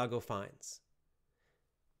Santiago finds.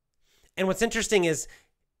 And what's interesting is,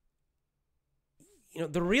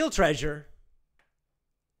 the real treasure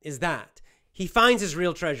is that he finds his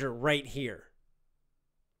real treasure right here.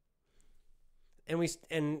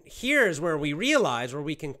 And here's where we realize, where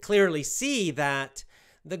we can clearly see that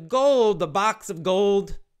the gold, the box of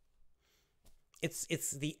gold,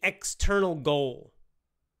 it's the external goal,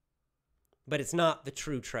 but it's not the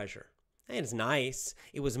true treasure. And it's nice.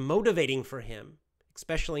 It was motivating for him,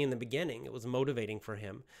 especially in the beginning. It was motivating for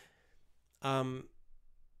him.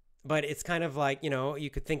 But it's kind of like, you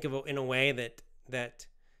could think of it in a way that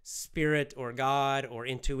spirit or God or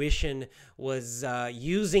intuition was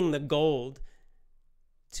using the gold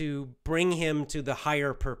to bring him to the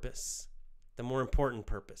higher purpose, the more important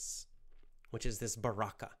purpose, which is this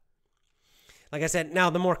Baraka. Like I said, now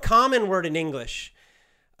the more common word in English,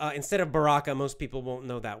 instead of Baraka, most people won't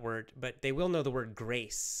know that word, but they will know the word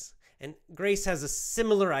grace. And grace has a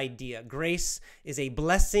similar idea. Grace is a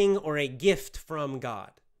blessing or a gift from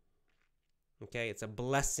God. Okay, it's a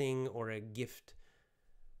blessing or a gift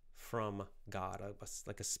from God,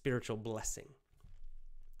 like a spiritual blessing.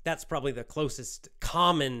 That's probably the closest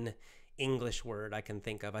common English word I can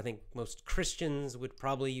think of. I think most Christians would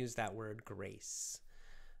probably use that word, grace.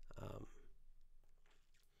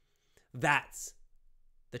 That's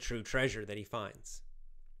the true treasure that he finds.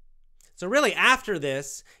 So really, after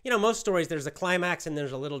this, most stories, there's a climax and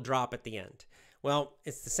there's a little drop at the end. Well,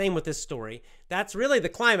 it's the same with this story. That's really the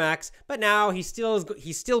climax, but now he's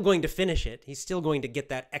still going to finish it. He's still going to get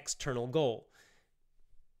that external goal.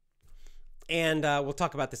 And we'll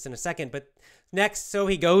talk about this in a second. But next, so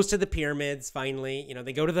he goes to the pyramids, finally.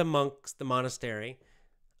 They go to the monks, the monastery.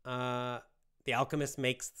 The alchemist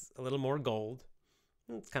makes a little more gold.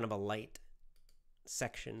 It's kind of a light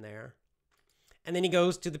section there. And then he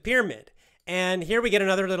goes to the pyramid. And here we get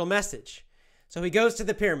another little message. So he goes to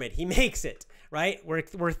the pyramid. He makes it, right?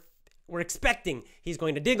 We're expecting he's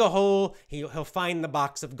going to dig a hole. He'll find the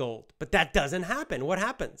box of gold. But that doesn't happen. What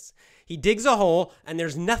happens? He digs a hole and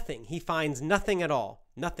there's nothing. He finds nothing at all.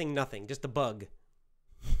 Nothing, just a bug.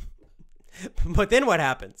 But then what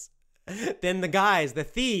happens? Then the guys, the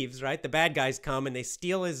thieves, right? The bad guys come and they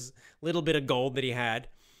steal his little bit of gold that he had.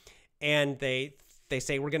 And they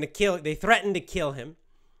say, they threaten to kill him.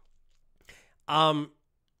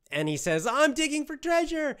 And he says, I'm digging for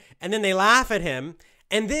treasure. And then they laugh at him.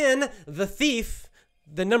 And then the thief,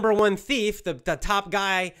 the number one thief, the top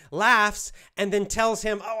guy, laughs and then tells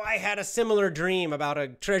him, oh, I had a similar dream about a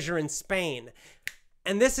treasure in Spain.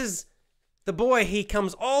 And this is the boy. He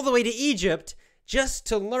comes all the way to Egypt just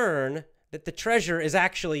to learn that the treasure is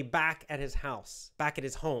actually back at his house, back at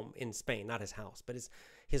his home in Spain. Not his house, but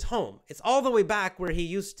his home. It's all the way back where he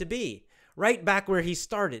used to be, right back where he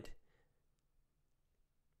started,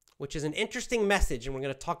 which is an interesting message, and we're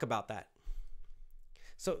going to talk about that.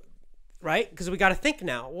 So, right? Because we got to think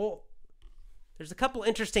now. Well, there's a couple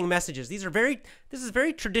interesting messages. This is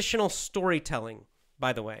very traditional storytelling,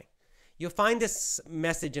 by the way. You'll find this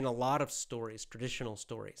message in a lot of stories, traditional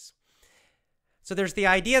stories. So there's the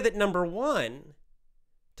idea that, number one,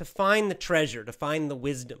 to find the treasure, to find the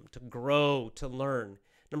wisdom, to grow, to learn.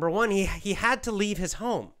 Number one, he had to leave his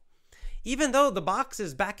home, even though the box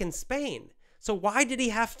is back in Spain. So why did he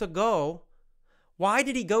have to go? Why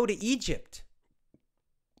did he go to Egypt?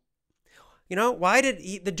 Why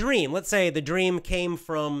did the dream, let's say the dream came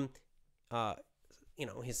from,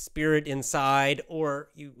 his spirit inside, or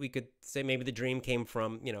we could say maybe the dream came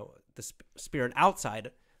from, the spirit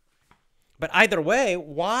outside. But either way,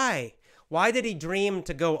 why? Why did he dream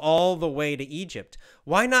to go all the way to Egypt?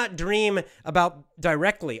 Why not dream about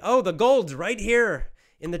directly, oh, the gold's right here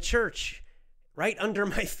in the church, right under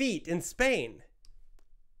my feet in Spain,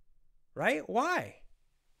 right? Why?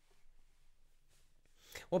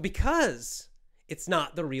 Well, because it's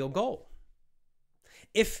not the real goal.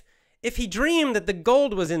 If he dreamed that the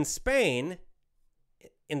gold was in Spain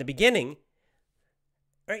in the beginning,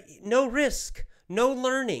 right? No risk, no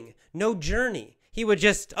learning, no journey. He would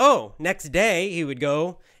just, next day he would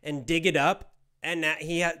go and dig it up, and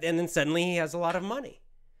then suddenly he has a lot of money.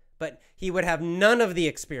 But he would have none of the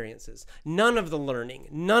experiences, none of the learning,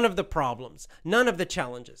 none of the problems, none of the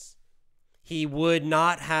challenges. He would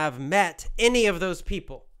not have met any of those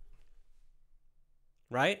people,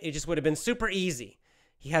 right? It just would have been super easy.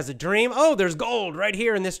 He has a dream. Oh, there's gold right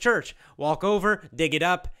here in this church. Walk over, dig it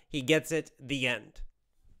up. He gets it. The end.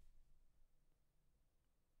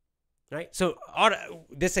 Right? So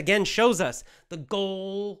this again shows us the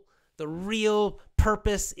goal, the real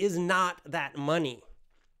purpose is not that money.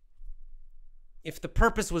 If the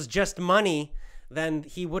purpose was just money, then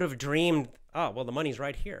he would have dreamed, the money's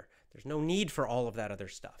right here. There's no need for all of that other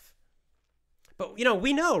stuff. But,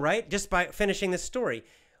 we know, right? Just by finishing this story,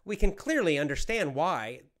 we can clearly understand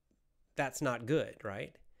why that's not good,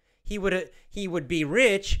 right? He would be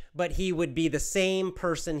rich, but he would be the same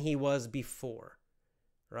person he was before,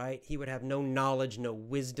 right? He would have no knowledge, no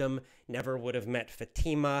wisdom, never would have met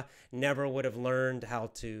Fatima, never would have learned how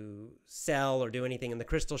to sell or do anything in the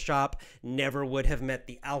crystal shop, never would have met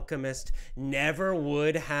the alchemist, never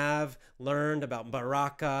would have learned about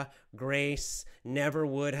Baraka, grace, never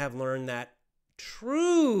would have learned that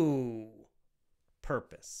true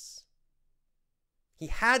purpose. He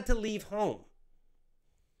had to leave home.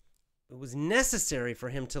 It was necessary for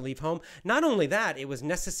him to leave home. Not only that, it was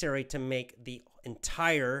necessary to make the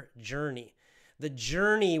entire journey. The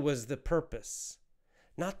journey was the purpose,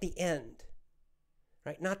 not the end,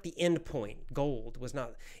 right? Not the end point. Gold was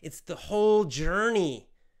not. It's the whole journey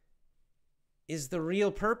is the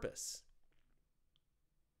real purpose.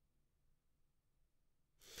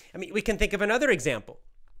 I mean, we can think of another example.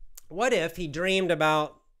 What if he dreamed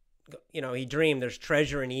about, he dreamed there's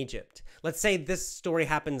treasure in Egypt. Let's say this story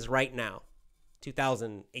happens right now,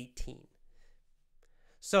 2018.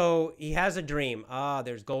 So he has a dream.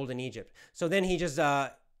 There's gold in Egypt. So then he just,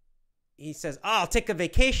 he says, I'll take a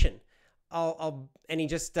vacation. And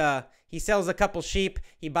he sells a couple sheep.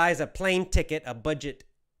 He buys a plane ticket, a budget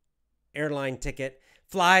airline ticket,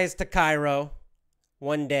 flies to Cairo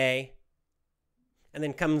one day, and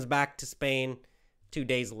then comes back to Spain 2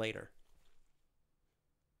 days later.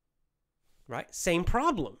 Right? Same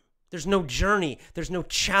problem. There's no journey. There's no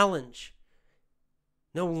challenge.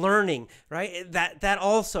 No learning, right?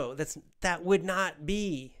 That would not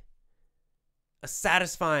be a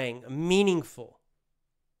satisfying, meaningful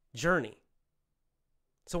journey.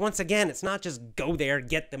 So once again, it's not just go there,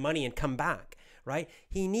 get the money, and come back, right?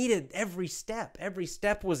 He needed every step. Every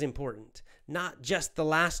step was important, not just the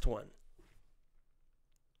last one.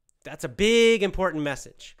 That's a big, important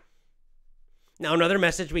message. Now, another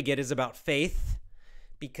message we get is about faith,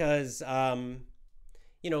 because,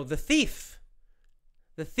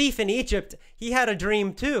 the thief in Egypt, he had a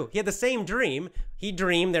dream too. He had the same dream. He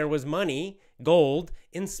dreamed there was money, gold,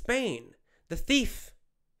 in Spain. The thief,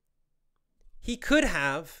 he could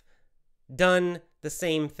have done the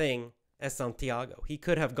same thing as Santiago. He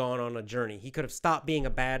could have gone on a journey. He could have stopped being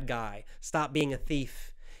a bad guy, stopped being a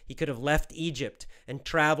thief. He could have left Egypt and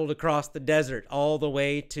traveled across the desert all the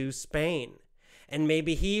way to Spain. And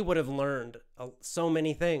maybe he would have learned so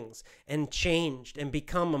many things and changed and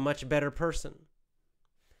become a much better person.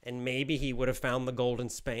 And maybe he would have found the gold in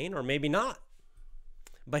Spain, or maybe not.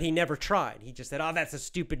 But he never tried. He just said, that's a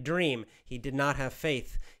stupid dream. He did not have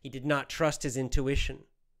faith. He did not trust his intuition.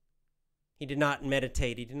 He did not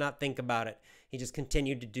meditate. He did not think about it. He just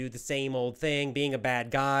continued to do the same old thing, being a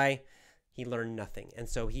bad guy. He learned nothing. And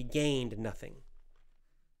so he gained nothing.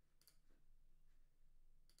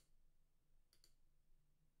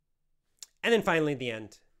 And then finally, the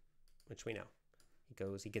end, which we know.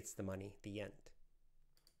 He gets the money, the end.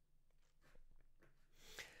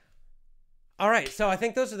 All right, so I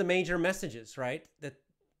think those are the major messages, right? That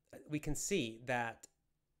we can see that,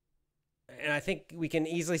 and I think we can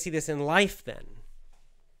easily see this in life then,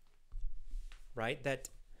 right? That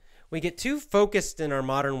we get too focused in our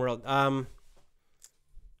modern world.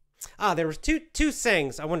 There was two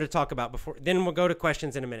sayings I wanted to talk about before. Then we'll go to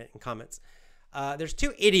questions in a minute and comments. There's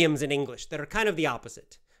two idioms in English that are kind of the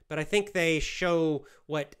opposite, but I think they show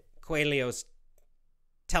what Coelho's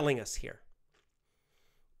telling us here.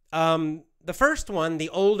 The first one, the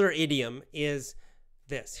older idiom, is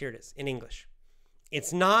this. Here it is in English.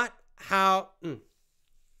 It's not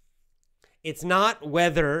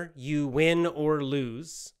whether you win or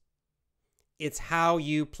lose. It's how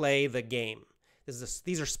you play the game.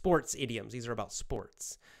 These are sports idioms. These are about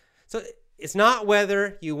sports. So it's not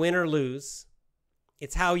whether you win or lose.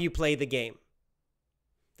 It's how you play the game.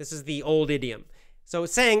 This is the old idiom. So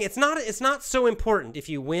it's saying it's not so important if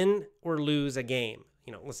you win or lose a game.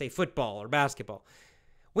 let's say football or basketball.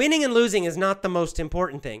 Winning and losing is not the most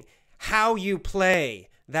important thing. How you play,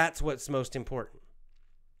 that's what's most important.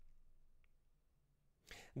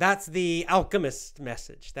 That's the Alchemist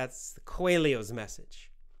message. That's Coelho's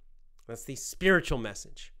message. That's the spiritual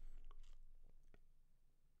message.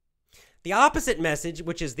 The opposite message,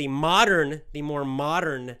 which is the more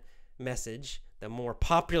modern message, the more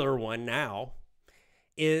popular one now,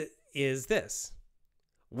 is this.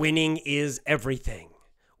 Winning is everything.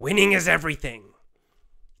 Winning is everything.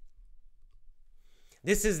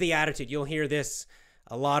 This is the attitude. You'll hear this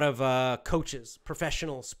a lot of coaches,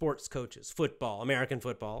 professional sports coaches, football, American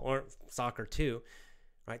football, or soccer too,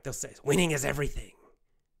 right? They'll say, winning is everything.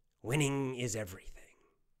 Winning is everything.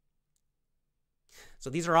 So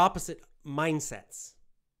these are opposite mindsets.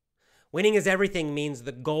 Winning is everything means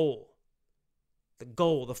the goal,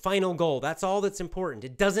 the final goal. That's all that's important.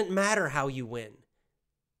 It doesn't matter how you win.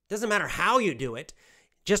 It doesn't matter how you do it.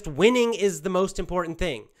 Just winning is the most important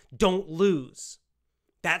thing. Don't lose.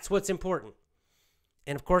 That's what's important.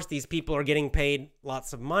 And of course, these people are getting paid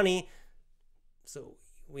lots of money. So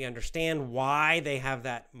we understand why they have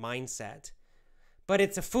that mindset. But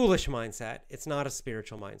it's a foolish mindset. It's not a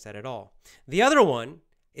spiritual mindset at all. The other one,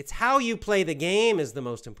 it's how you play the game is the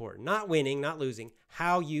most important. Not winning, not losing.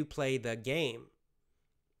 How you play the game.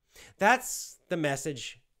 That's the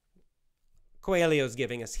message Coelho's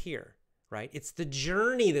giving us here, right? It's the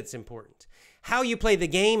journey that's important. How you play the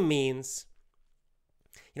game means,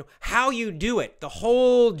 how you do it, the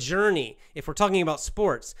whole journey. If we're talking about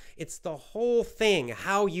sports, it's the whole thing,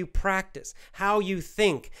 how you practice, how you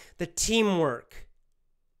think, the teamwork,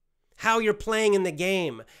 how you're playing in the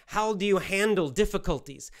game. How do you handle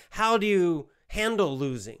difficulties? How do you handle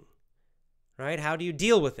losing, right? How do you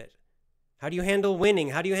deal with it? How do you handle winning?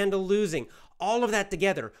 How do you handle losing? All of that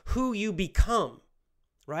together, who you become,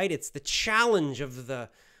 right? It's the challenge of the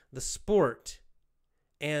sport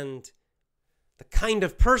and the kind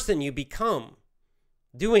of person you become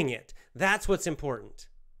doing it. That's what's important.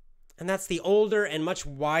 And that's the older and much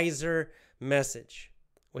wiser message,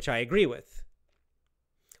 which I agree with.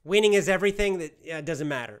 Winning is everything. That doesn't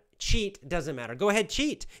matter. Cheat doesn't matter. Go ahead,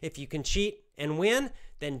 cheat. If you can cheat and win,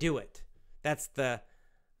 then do it. That's the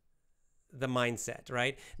mindset,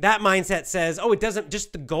 right? That mindset says, it doesn't,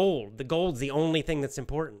 just the gold. The gold's the only thing that's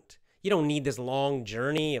important. You don't need this long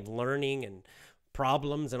journey of learning and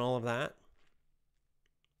problems and all of that.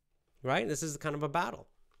 Right? This is kind of a battle.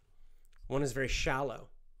 One is very shallow.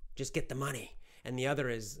 Just get the money. And the other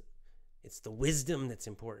is, it's the wisdom that's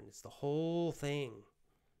important. It's the whole thing.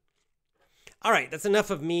 All right, that's enough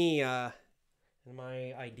of me and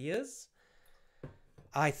my ideas.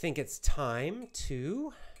 I think it's time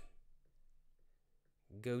to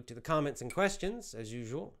go to the comments and questions, as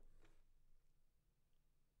usual.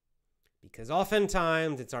 Because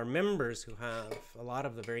oftentimes it's our members who have a lot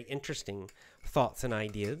of the very interesting thoughts and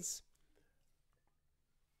ideas.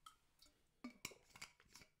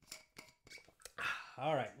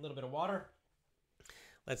 All right, a little bit of water.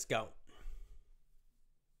 Let's go.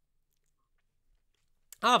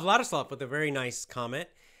 Vladislav with a very nice comment.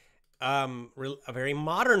 A very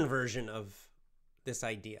modern version of this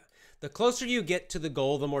idea. The closer you get to the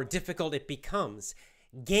goal, the more difficult it becomes.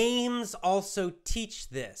 Games also teach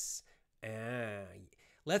this.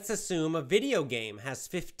 Let's assume a video game has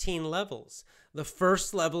 15 levels. The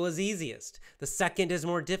first level is easiest. The second is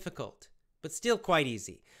more difficult, but still quite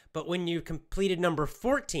easy. But when you completed number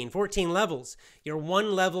 14 levels, you're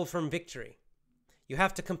one level from victory. You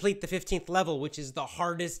have to complete the 15th level, which is the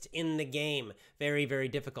hardest in the game. Very, very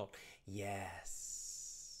difficult.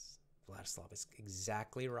 Yes, Vladislav is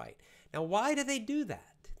exactly right. Now, why do they do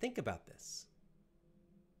that? Think about this.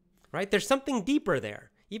 Right? There's something deeper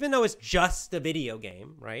there. Even though it's just a video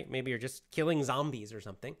game, right? Maybe you're just killing zombies or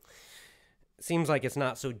something. It seems like it's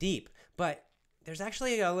not so deep. But there's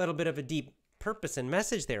actually a little bit of a deep purpose and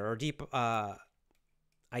message there, or deep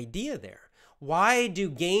idea there. Why do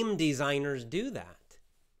game designers do that?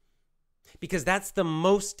 Because that's the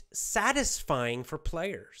most satisfying for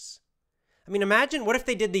players. I mean, imagine, what if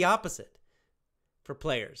they did the opposite for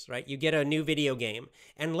players, right? You get a new video game,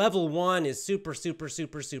 and level 1 is super, super,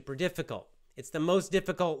 super, super difficult. It's the most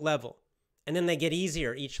difficult level. And then they get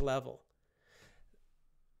easier each level.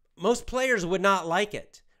 Most players would not like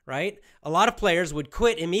it, right? A lot of players would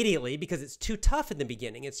quit immediately because it's too tough in the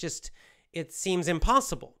beginning. It seems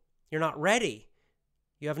impossible. You're not ready.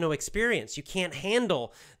 You have no experience. You can't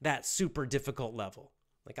handle that super difficult level.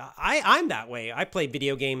 Like I'm that way. I play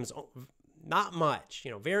video games not much,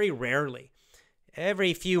 very rarely.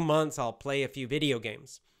 Every few months I'll play a few video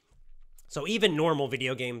games. So even normal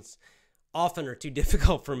video games often are too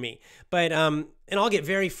difficult for me. But and I'll get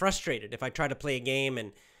very frustrated if I try to play a game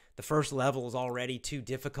and the first level is already too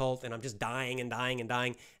difficult and I'm just dying and dying and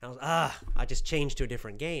dying. And I just changed to a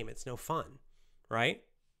different game. It's no fun, right?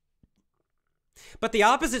 But the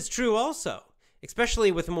opposite's true also,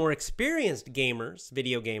 especially with more experienced gamers,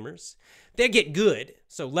 video gamers. They get good,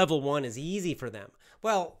 so level 1 is easy for them.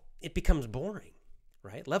 Well, it becomes boring,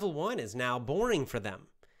 right? Level 1 is now boring for them.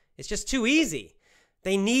 It's just too easy.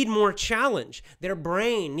 They need more challenge. Their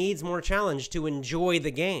brain needs more challenge to enjoy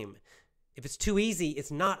the game. If it's too easy,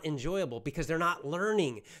 it's not enjoyable because they're not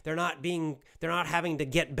learning. They're not having to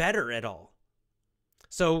get better at all.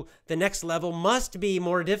 So the next level must be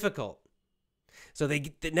more difficult. So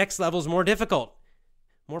the next level is more difficult,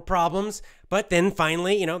 more problems. But then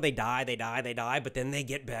finally, they die, but then they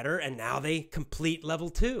get better and now they complete level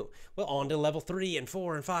 2. Well, on to level 3 and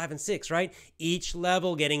 4 and 5 and 6, right? Each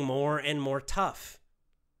level getting more and more tough.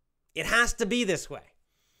 It has to be this way.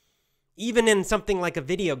 Even in something like a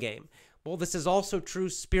video game. Well, this is also true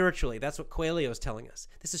spiritually. That's what Coelho is telling us.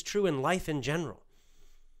 This is true in life in general.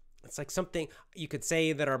 It's like something, you could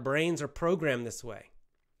say that our brains are programmed this way.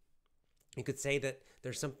 You could say that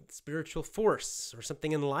there's some spiritual force or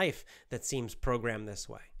something in life that seems programmed this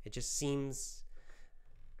way. It just seems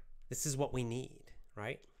this is what we need,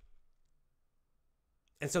 right?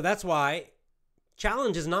 And so that's why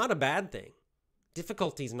challenge is not a bad thing.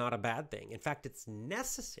 Difficulty is not a bad thing. In fact, it's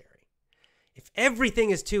necessary. If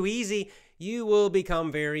everything is too easy, you will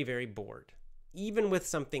become very, very bored, even with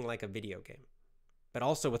something like a video game, but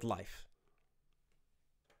also with life.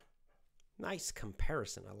 Nice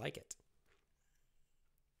comparison. I like it.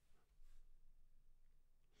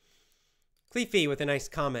 Cleefy with a nice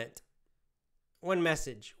comment. One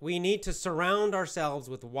message. We need to surround ourselves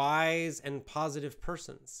with wise and positive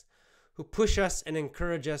persons who push us and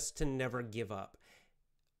encourage us to never give up.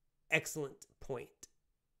 Excellent point.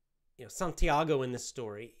 Santiago in this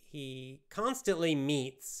story, he constantly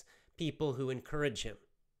meets people who encourage him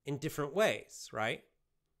in different ways, right?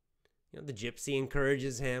 The gypsy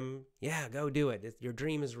encourages him. Yeah, go do it. Your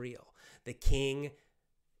dream is real. The king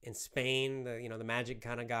in Spain, the magic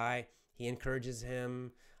kind of guy, he encourages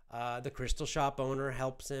him. The crystal shop owner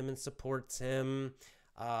helps him and supports him.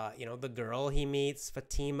 The girl he meets,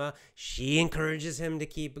 Fatima, she encourages him to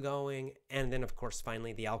keep going. And then, of course,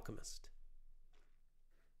 finally, the alchemist.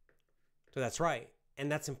 So that's right.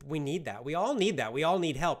 And we need that. We all need that. We all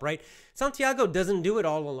need help, right? Santiago doesn't do it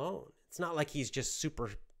all alone. It's not like he's just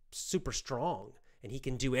super, super strong and he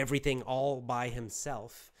can do everything all by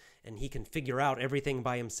himself and he can figure out everything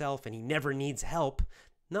by himself and he never needs help.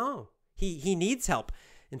 No, he needs help.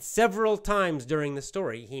 And several times during the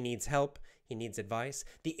story, he needs help. He needs advice.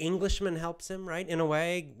 The Englishman helps him, right? In a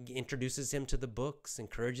way, introduces him to the books,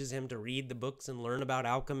 encourages him to read the books and learn about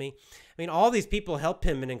alchemy. I mean, all these people help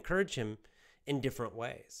him and encourage him in different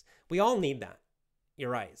ways. We all need that. You're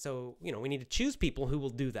right. So, we need to choose people who will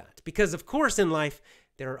do that. Because, of course, in life,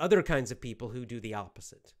 there are other kinds of people who do the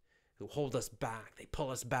opposite, who hold us back. They pull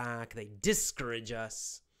us back. They discourage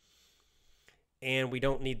us. And we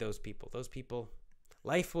don't need those people. Those people,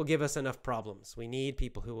 life will give us enough problems. We need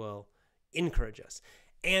people who will encourage us.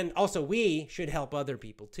 And also we should help other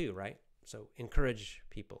people too, right? So encourage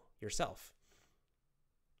people yourself.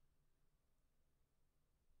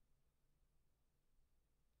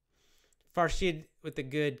 Farshid with a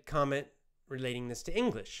good comment relating this to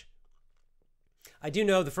English. I do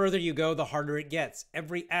know the further you go, the harder it gets.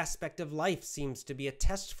 Every aspect of life seems to be a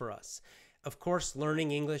test for us. Of course,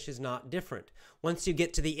 learning English is not different. Once you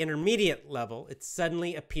get to the intermediate level, it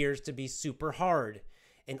suddenly appears to be super hard.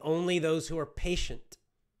 And only those who are patient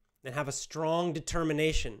and have a strong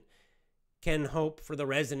determination can hope for the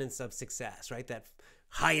resonance of success, right? That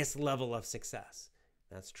highest level of success.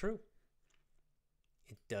 That's true.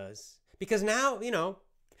 It does. Because now,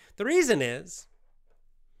 the reason is,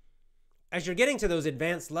 as you're getting to those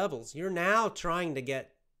advanced levels, you're now trying to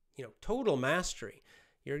get, total mastery.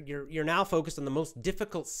 You're now focused on the most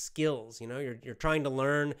difficult skills. You're trying to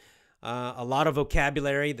learn a lot of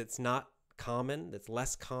vocabulary that's not common, that's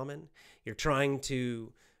less common. You're trying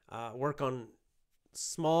to work on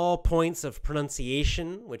small points of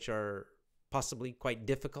pronunciation, which are possibly quite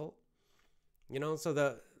difficult.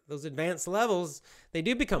 So those advanced levels, they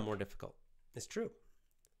do become more difficult. It's true.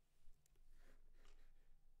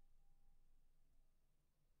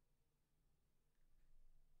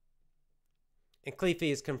 And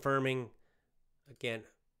Khalifi is confirming, again,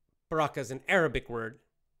 Baraka is an Arabic word.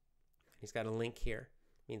 He's got a link here.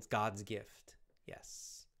 It means God's gift.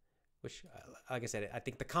 Yes. Which, like I said, I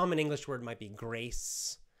think the common English word might be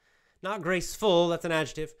grace. Not graceful, that's an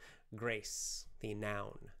adjective. Grace, the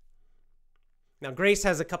noun. Now, grace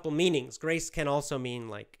has a couple meanings. Grace can also mean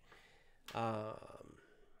like kind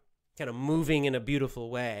of moving in a beautiful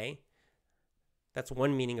way. That's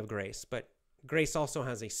one meaning of grace. But grace also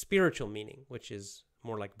has a spiritual meaning, which is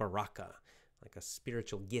more like Baraka, like a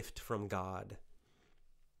spiritual gift from God.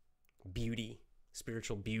 Beauty,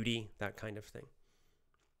 spiritual beauty, that kind of thing.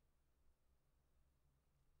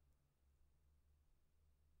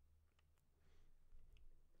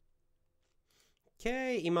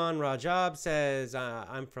 Okay, Iman Rajab says,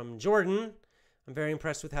 I'm from Jordan. I'm very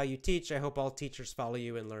impressed with how you teach. I hope all teachers follow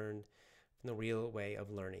you and learn from the real way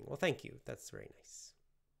of learning. Well, thank you. That's very nice.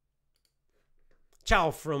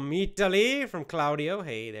 Ciao from Italy, from Claudio.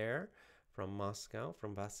 Hey there. From Moscow,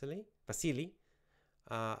 from Vasily.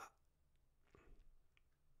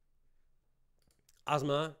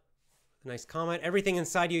 Asma, nice comment. Everything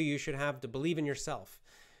inside you should have to believe in yourself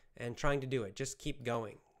and trying to do it. Just keep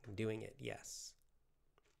going, doing it. Yes.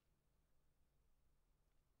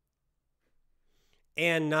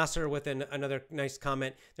 And Nasser with another nice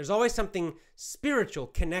comment. There's always something spiritual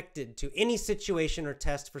connected to any situation or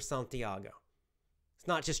test for Santiago. It's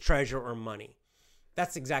not just treasure or money.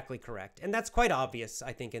 That's exactly correct. And that's quite obvious,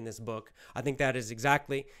 I think, in this book. I think that is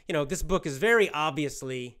exactly, this book is very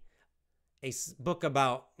obviously a book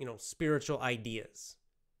about, spiritual ideas.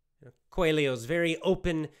 Coelho's very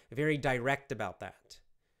open, very direct about that.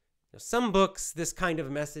 Some books, this kind of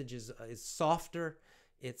message is softer.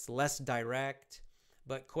 It's less direct.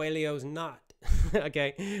 But Coelho's not.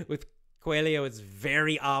 Okay? With Coelho, it's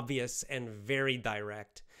very obvious and very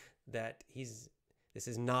direct that this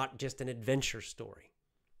is not just an adventure story.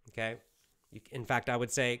 Okay? In fact, I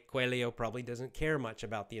would say Coelho probably doesn't care much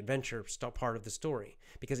about the adventure part of the story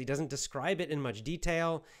because he doesn't describe it in much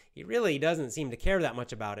detail. He really doesn't seem to care that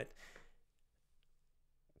much about it.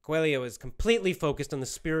 Coelho is completely focused on the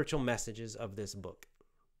spiritual messages of this book.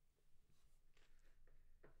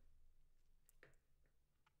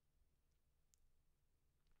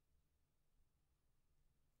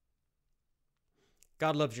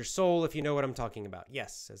 God loves your soul, if you know what I'm talking about.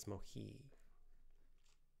 Yes, says Mohi.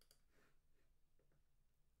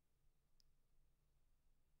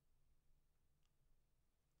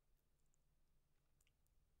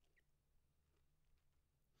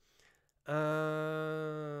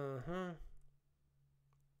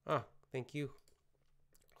 Oh, thank you.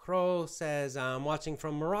 Crow says, I'm watching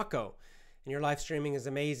from Morocco, and your live streaming is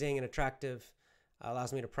amazing and attractive.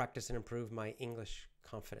 Allows me to practice and improve my English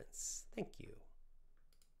confidence. Thank you.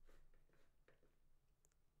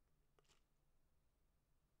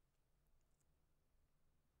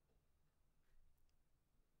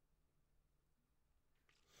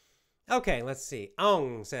 Okay, let's see.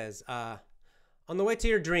 Ong says, on the way to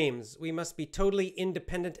your dreams, we must be totally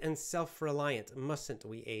independent and self-reliant, mustn't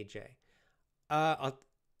we, AJ? I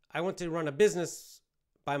want to run a business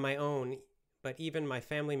by my own, but even my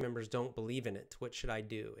family members don't believe in it. What should I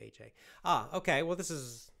do, AJ? Okay. Well, this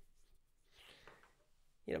is,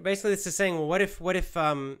 basically this is saying, well, what if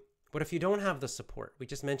you don't have the support? We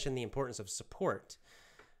just mentioned the importance of support.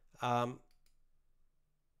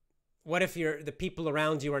 What if the people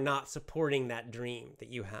around you are not supporting that dream that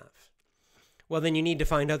you have? Well, then you need to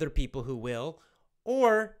find other people who will,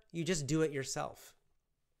 or you just do it yourself.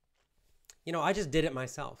 I just did it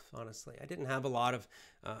myself, honestly. I didn't have a lot of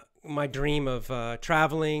my dream of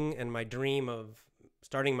traveling and my dream of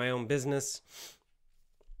starting my own business.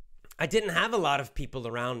 I didn't have a lot of people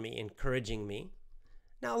around me encouraging me.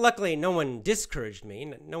 Now, luckily, no one discouraged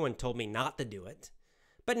me. No one told me not to do it.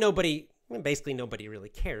 But basically nobody really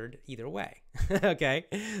cared either way. Okay?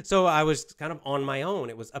 So I was kind of on my own.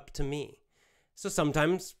 It was up to me. So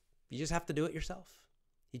sometimes you just have to do it yourself.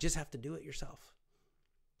 You just have to do it yourself.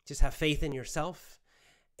 Just have faith in yourself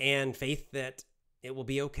and faith that it will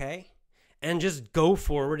be okay, and just go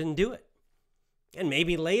forward and do it. And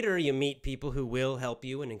maybe later you meet people who will help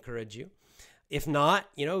you and encourage you. If not,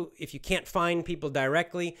 if you can't find people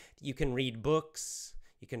directly, you can read books.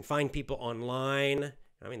 You can find people online.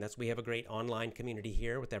 We have a great online community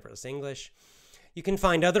here with Effortless English. You can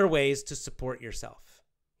find other ways to support yourself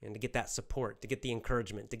and to get that support, to get the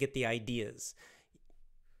encouragement, to get the ideas.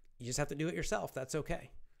 You just have to do it yourself. That's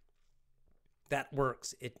okay. That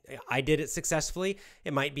works. I did it successfully.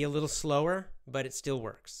 It might be a little slower, but it still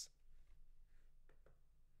works.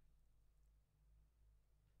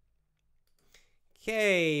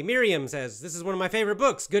 Okay, Miriam says, this is one of my favorite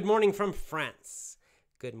books. Good morning from France.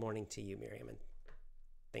 Good morning to you, Miriam. And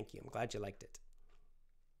thank you. I'm glad you liked it.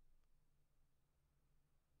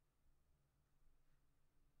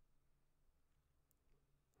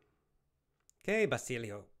 Okay,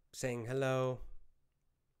 Basilio saying hello.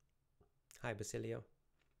 Hi, Basilio.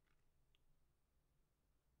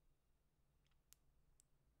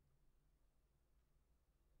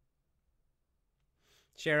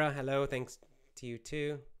 Shara, hello. Thanks to you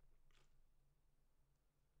too.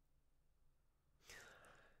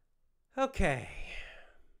 Okay.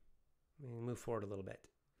 Let me move forward a little bit.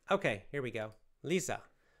 Okay, here we go. Lisa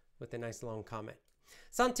with a nice long comment.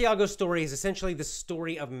 Santiago's story is essentially the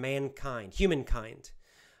story of mankind, humankind.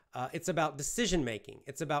 It's about decision making.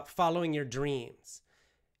 It's about following your dreams.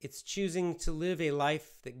 It's choosing to live a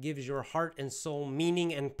life that gives your heart and soul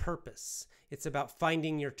meaning and purpose. It's about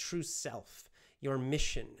finding your true self, your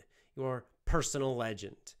mission, your personal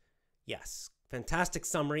legend. Yes, fantastic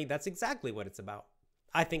summary. That's exactly what it's about.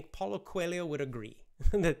 I think Paulo Coelho would agree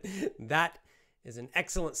that is an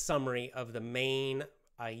excellent summary of the main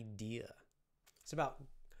idea. It's about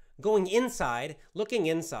going inside, looking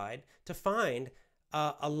inside to find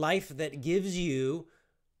a life that gives you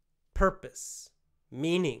purpose,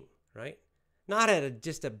 meaning, right? Not at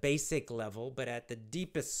just a basic level, but at the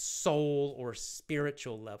deepest soul or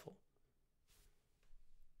spiritual level.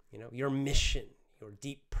 You know, your mission, your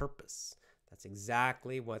deep purpose. That's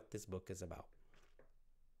exactly what this book is about.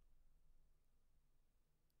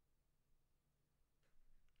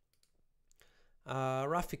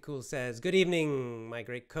 Rafikul says, good evening, my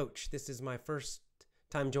great coach. This is my first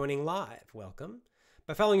time joining live. Welcome.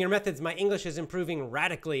 By following your methods, my English is improving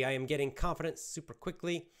radically. I am getting confidence super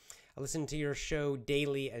quickly. I listen to your show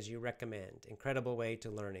daily as you recommend. Incredible way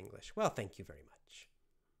to learn English. Well, thank you very much.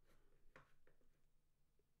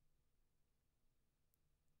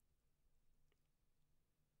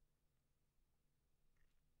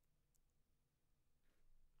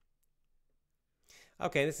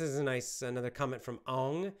 Okay, this is another comment from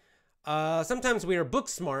Ong. Sometimes we are book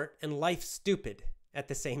smart and life stupid at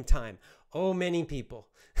the same time. Oh, many people.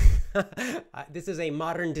 This is a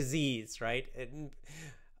modern disease, right?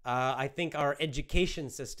 I think our education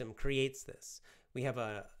system creates this. We have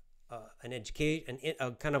a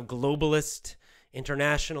kind of globalist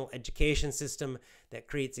international education system that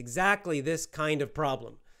creates exactly this kind of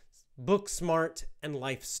problem. Book smart and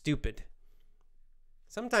life stupid.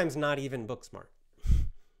 Sometimes not even book smart.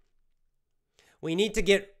 We need to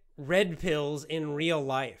get red pills in real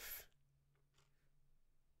life.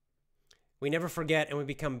 We never forget and we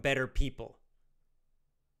become better people.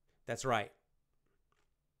 That's right.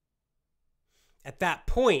 At that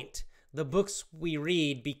point, the books we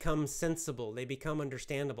read become sensible. They become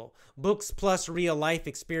understandable. Books plus real life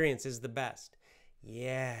experience is the best.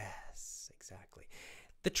 Yes, exactly.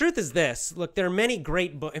 The truth is this. Look, there are many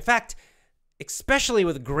great books. In fact, especially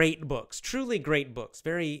with great books, truly great books,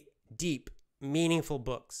 very deep, meaningful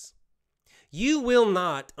books. You will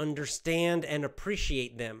not understand and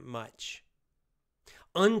appreciate them much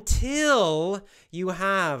until you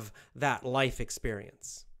have that life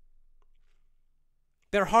experience.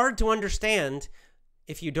 They're hard to understand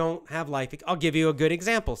if you don't have life. I'll give you a good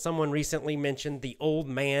example. Someone recently mentioned The Old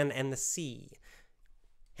Man and the Sea.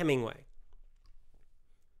 Hemingway.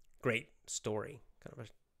 Great story. Kind of a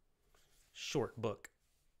short book.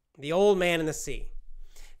 The Old Man and the Sea.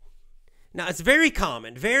 Now, it's very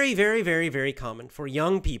common, very, very, very, very common for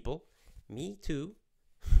young people, me too,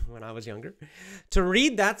 when I was younger, to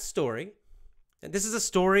read that story. And this is a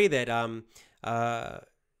story that,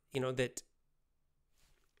 that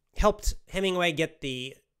helped Hemingway get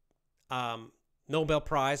the Nobel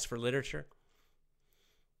Prize for Literature.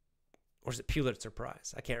 Or is it Pulitzer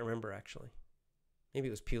Prize? I can't remember, actually. Maybe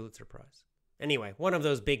it was Pulitzer Prize. Anyway, one of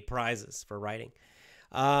those big prizes for writing.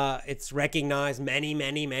 It's recognized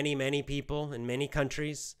many people in many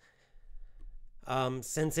countries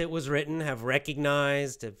since it was written have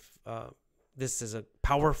recognized this is a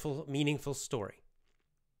powerful, meaningful story.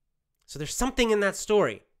 So there's something in that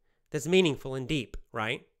story that's meaningful and deep,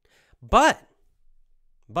 right? But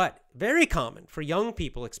very common for young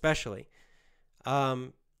people especially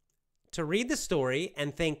to read the story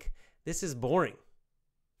and think, this is boring.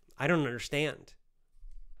 I don't understand.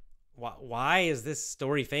 Why is this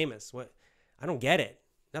story famous? What? I don't get it.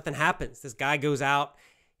 Nothing happens. This guy goes out.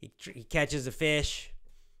 He catches a fish.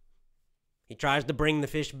 He tries to bring the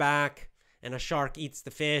fish back, and a shark eats the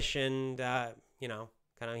fish, and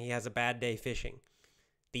he has a bad day fishing.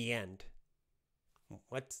 The end.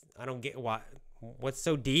 I don't get why. What's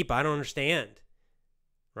so deep? I don't understand.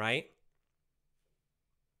 Right?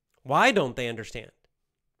 Why don't they understand?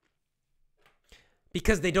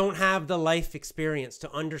 Because they don't have the life experience to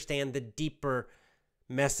understand the deeper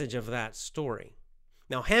message of that story.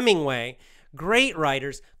 Now, Hemingway, great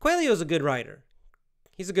writers. Coelho's a good writer.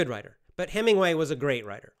 He's a good writer. But Hemingway was a great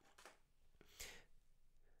writer.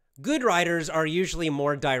 Good writers are usually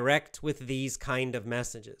more direct with these kind of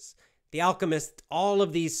messages. The Alchemist, all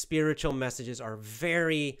of these spiritual messages are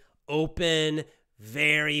very open,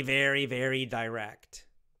 very, very, very direct.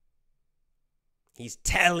 He's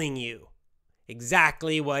telling you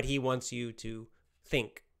exactly what he wants you to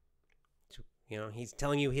think. He's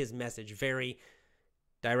telling you his message very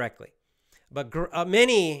directly. But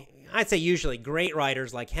many, I'd say usually, great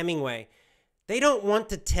writers like Hemingway, they don't want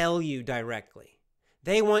to tell you directly.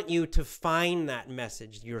 They want you to find that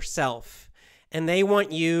message yourself. And they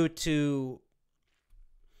want you to,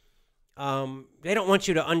 they don't want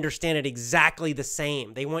you to understand it exactly the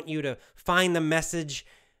same. They want you to find the message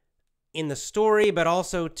in the story, but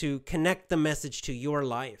also to connect the message to your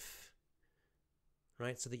life,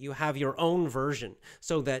 right? So that you have your own version,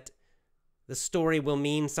 so that the story will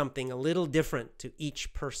mean something a little different to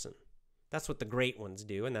each person. That's what the great ones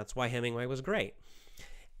do, and that's why Hemingway was great.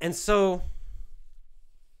 And so,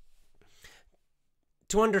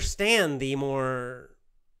 to understand the more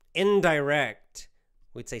indirect,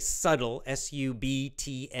 we'd say subtle,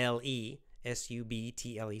 S-U-B-T-L-E,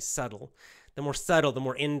 subtle, the more subtle, the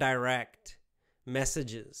more indirect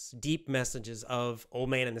messages, deep messages of Old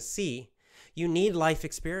Man and the Sea, you need life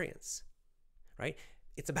experience, right?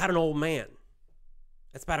 It's about an old man.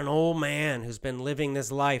 It's about an old man who's been living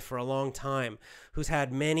this life for a long time, who's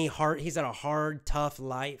had he's had a hard, tough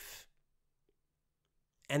life.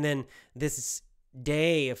 And then this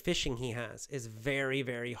day of fishing he has is very,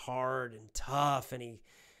 very hard and tough, and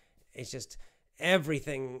it's just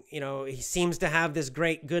everything, he seems to have this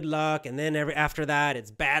great good luck, and then after that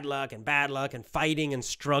it's bad luck and fighting and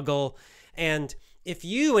struggle. And if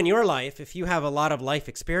you in your life, if you have a lot of life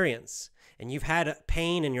experience, and you've had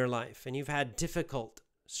pain in your life, and you've had difficult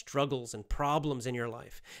struggles and problems in your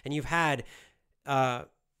life, and you've had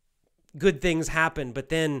good things happen, but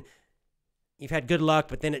then you've had good luck,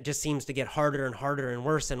 but then it just seems to get harder and harder and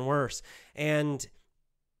worse, and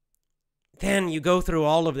then you go through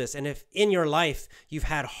all of this, and if in your life you've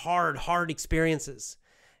had hard experiences,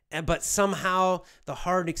 but somehow the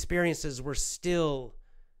hard experiences were still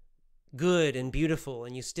good and beautiful,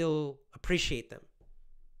 and you still appreciate them.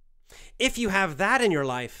 If you have that in your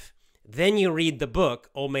life, then you read the book,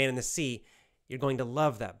 Old Man and the Sea. You're going to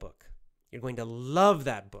love that book. You're going to love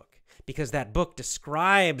that book, because that book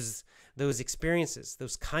describes those experiences,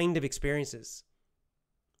 those kind of experiences.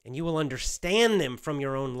 And you will understand them from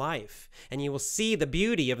your own life, and you will see the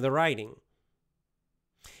beauty of the writing.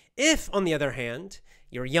 If, on the other hand,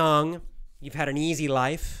 you're young, you've had an easy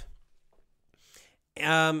life,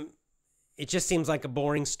 it just seems like a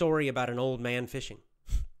boring story about an old man fishing.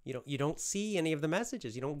 You don't see any of the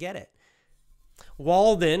messages. You don't get it.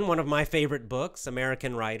 Walden, one of my favorite books,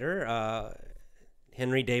 American writer,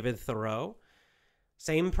 Henry David Thoreau,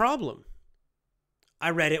 same problem. I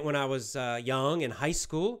read it when I was young in high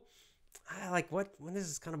school. I like, what? This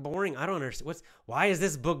is kind of boring. I don't understand. Why is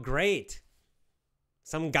this book great?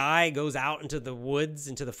 Some guy goes out into the woods,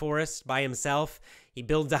 into the forest by himself. He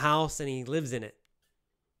builds a house and he lives in it.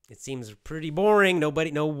 It seems pretty boring. No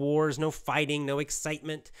wars, no fighting, no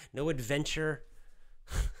excitement, no adventure.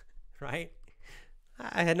 Right?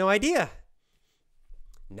 I had no idea.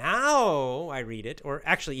 Now I read it, or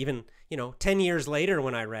actually even, 10 years later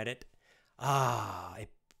when I read it, it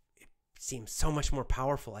seems so much more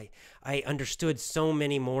powerful. I understood so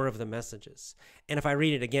many more of the messages. And if I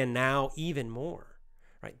read it again now, even more,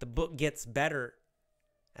 right? The book gets better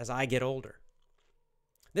as I get older.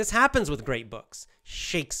 This happens with great books,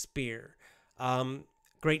 Shakespeare,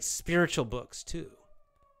 great spiritual books too.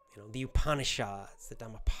 The Upanishads, the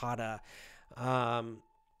Dhammapada,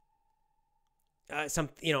 some,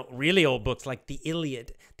 really old books like the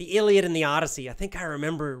Iliad and the Odyssey. I think I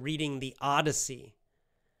remember reading the Odyssey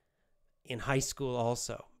in high school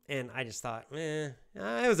also. And I just thought, it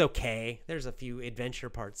was okay. There's a few adventure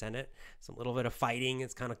parts in it. Some little bit of fighting.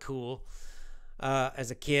 It's kind of cool. As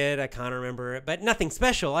a kid, I kind of remember it, but nothing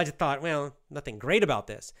special. I just thought, nothing great about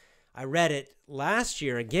this. I read it last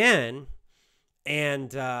year again,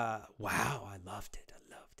 and wow, I loved it.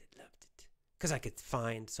 Because I could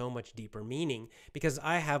find so much deeper meaning, because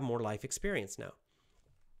I have more life experience now.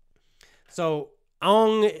 So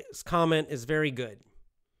Ong's comment is very good.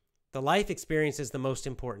 The life experience is the most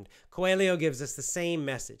important. Coelho gives us the same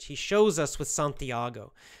message. He shows us with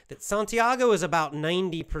Santiago that Santiago is about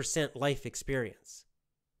 90% life experience.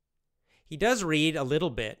 He does read a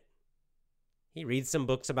little bit. He reads some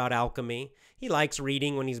books about alchemy. He likes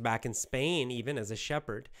reading when he's back in Spain, even as a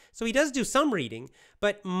shepherd. So he does do some reading,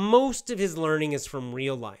 but most of his learning is from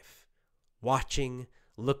real life. Watching,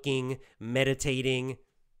 looking, meditating,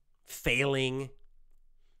 failing,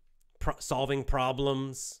 solving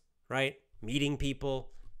problems, right? Meeting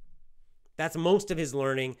people. That's most of his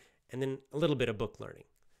learning, and then a little bit of book learning.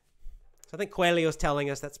 So I think Coelho's telling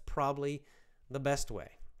us that's probably the best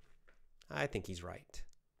way. I think he's right.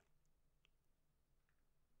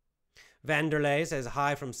 Vanderlei says,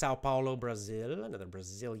 hi from Sao Paulo, Brazil. Another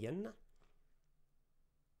Brazilian.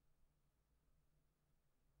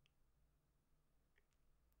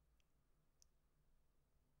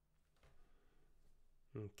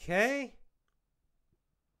 Okay.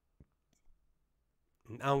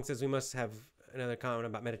 Aung says we must have another comment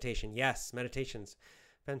about meditation. Yes, meditation's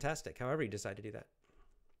fantastic. However you decide to do that.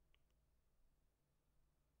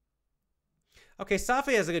 Okay,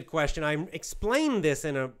 Safi has a good question. I explained this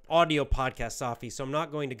in an audio podcast, Safi, so I'm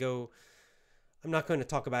not going to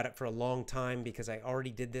talk about it for a long time because I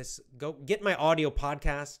already did this. Go get my audio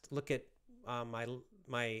podcast. Look at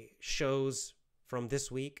my shows from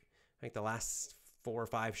this week, like the last 4 or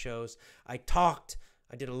 5 shows. I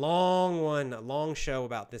did a long show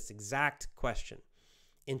about this exact question.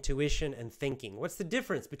 Intuition and thinking. What's the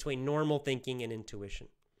difference between normal thinking and intuition?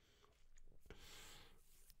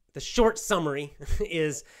 The short summary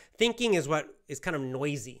is thinking is what is kind of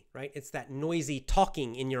noisy, right? It's that noisy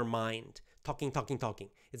talking in your mind. Talking.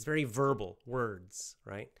 It's very verbal words,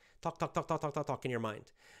 right? Talk in your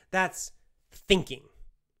mind. That's thinking.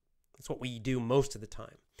 That's what we do most of the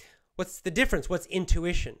time. What's the difference? What's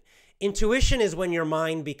intuition? Intuition is when your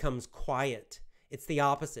mind becomes quiet. It's the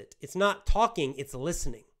opposite. It's not talking, it's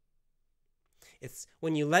listening. It's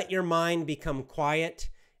when you let your mind become quiet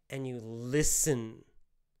and you listen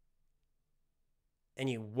and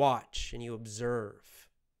you watch and you observe.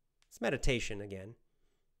 It's meditation again.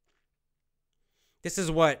 This is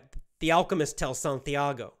what the Alchemist tells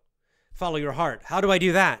Santiago. Follow your heart. How do I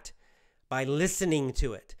do that? By listening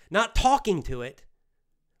to it. Not talking to it,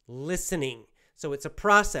 listening. So it's a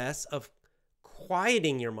process of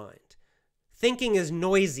quieting your mind. Thinking is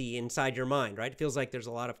noisy inside your mind, right? It feels like there's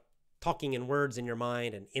a lot of talking and words in your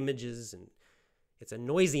mind and images, and it's a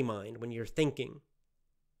noisy mind when you're thinking.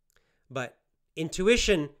 But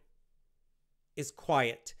intuition is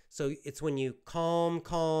quiet. So it's when you calm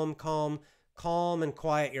and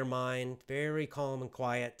quiet your mind, very calm and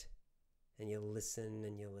quiet, and you listen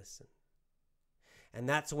and you listen. And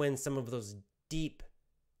that's when some of those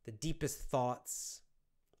the deepest thoughts,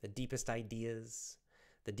 the deepest ideas,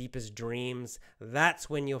 the deepest dreams, that's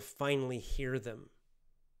when you'll finally hear them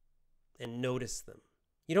and notice them.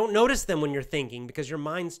 You don't notice them when you're thinking because your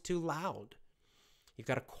mind's too loud. You've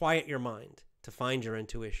got to quiet your mind to find your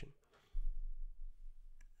intuition.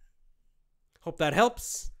 Hope that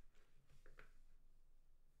helps.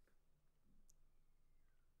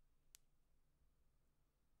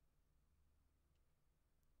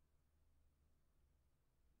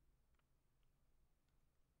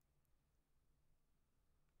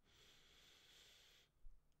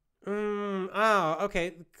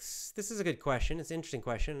 Okay. This is a good question. It's an interesting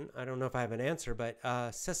question. I don't know if I have an answer, but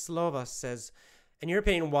Seslova says, in your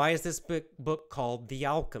opinion, why is this book called The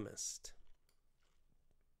Alchemist?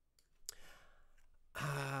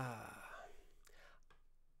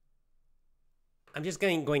 I'm just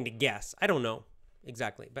going to guess. I don't know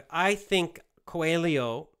exactly, but I think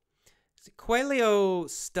Coelho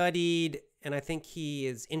studied, and I think he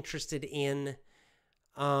is interested in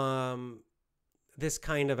this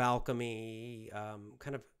kind of alchemy,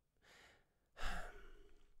 kind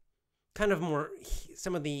of more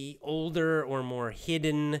some of the older or more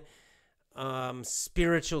hidden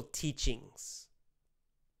spiritual teachings,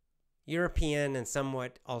 European and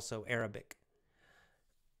somewhat also Arabic,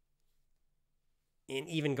 and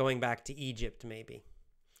even going back to Egypt maybe.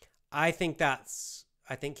 I think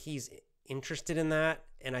he's interested in that,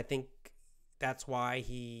 and I think that's why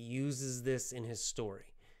he uses this in his story.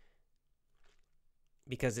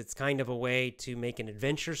 Because it's kind of a way to make an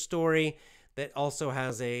adventure story that also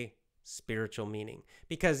has a spiritual meaning.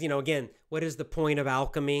 Because, again, what is the point of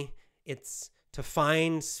alchemy? It's to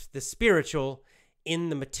find the spiritual in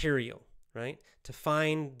the material, right? To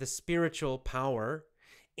find the spiritual power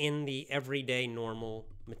in the everyday, normal,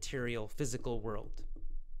 material, physical world.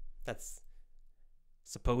 That's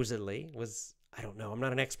supposedly was, I don't know, I'm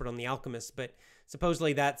not an expert on The Alchemist, but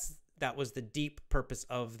supposedly that was the deep purpose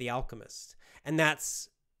of The Alchemist. And that's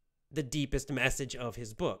the deepest message of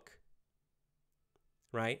his book,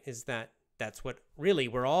 right? Is that's what really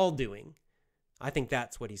we're all doing. I think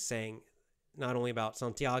that's what he's saying, not only about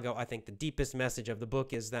Santiago. I think the deepest message of the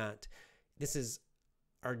book is that this is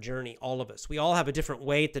our journey, all of us. We all have a different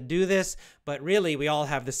way to do this, but really we all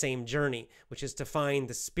have the same journey, which is to find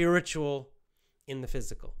the spiritual in the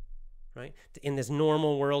physical, right? In this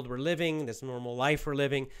normal world we're living, this normal life we're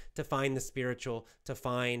living, to find the spiritual, to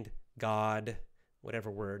find God, whatever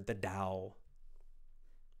word, the Tao,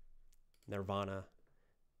 Nirvana,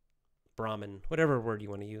 Brahman, whatever word you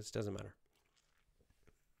want to use, doesn't matter.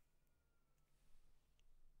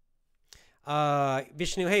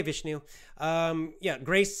 Vishnu, hey Vishnu. Yeah,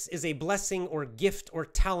 grace is a blessing or gift or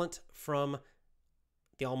talent from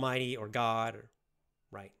the Almighty or God, or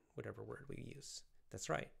right, whatever word we use. That's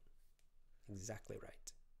right. Exactly right.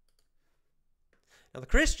 Now the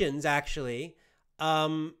Christians actually,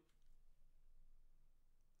 the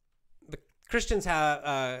Christians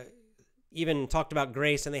have even talked about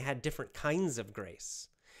grace, and they had different kinds of grace.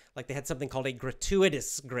 Like they had something called a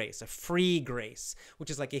gratuitous grace, a free grace, which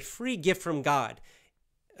is like a free gift from God.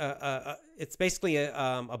 It's basically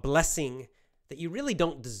a blessing that you really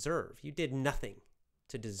don't deserve. You did nothing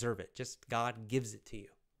to deserve it. Just God gives it to you.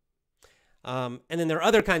 And then there are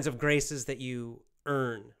other kinds of graces that you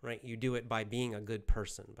earn, right? You do it by being a good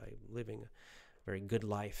person, by living a very good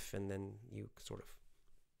life, and then you sort of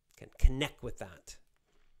can connect with that.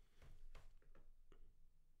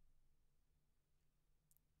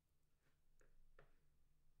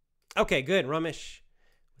 Okay, good. Ramesh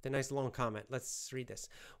with a nice long comment. Let's read this.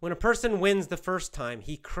 When a person wins the first time,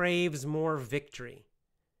 he craves more victory,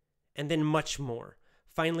 and then much more.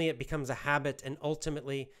 Finally, it becomes a habit and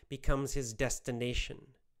ultimately becomes his destination.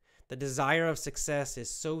 The desire of success is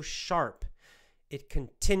so sharp, it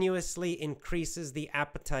continuously increases the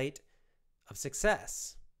appetite of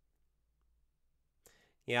success.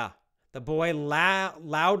 Yeah, the boy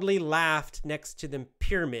loudly laughed next to the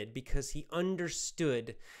pyramid because he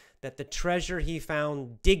understood that the treasure he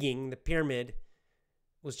found digging the pyramid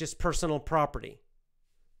was just personal property.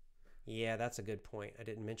 Yeah, that's a good point. I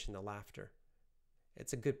didn't mention the laughter.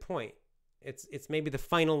 It's a good point. It's maybe the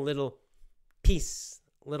final little piece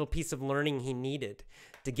of learning he needed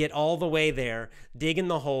to get all the way there, dig in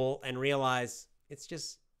the hole, and realize it's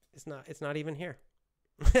not even here.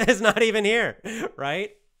 It's not even here,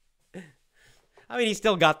 right? I mean, he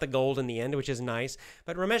still got the gold in the end, which is nice.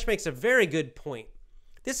 But Ramesh makes a very good point.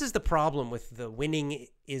 This is the problem with the winning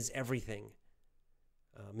is everything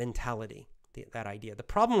mentality, that idea. The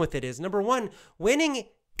problem with it is, number one, winning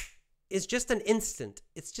is just an instant.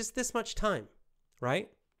 It's just this much time,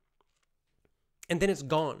 right? And then it's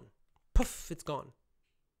gone. Poof, it's gone,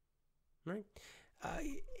 right?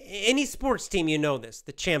 Any sports team, you know this,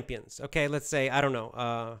 the champions. Okay, let's say, I don't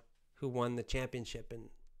know, who won the championship in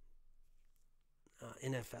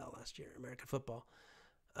NFL last year, American football.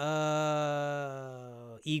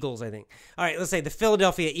 Eagles, I think. All right, let's say the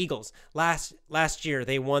Philadelphia Eagles. Last year,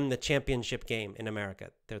 they won the championship game in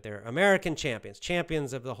America. They're American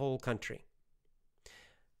champions of the whole country.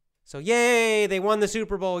 So, yay, they won the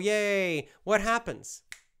Super Bowl, yay. What happens?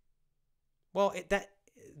 Well,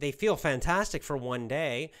 they feel fantastic for one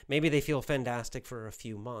day. Maybe they feel fantastic for a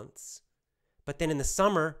few months. But then in the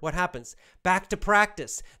summer, what happens? Back to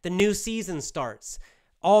practice. The new season starts.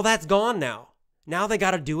 All that's gone now. Now they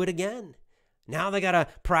got to do it again. Now they got to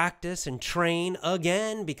practice and train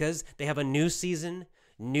again because they have a new season,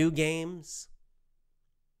 new games.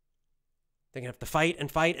 They're going to have to fight and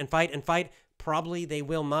fight and fight and fight. Probably they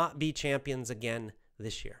will not be champions again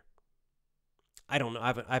this year. I don't know.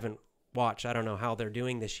 I haven't watched. I don't know how they're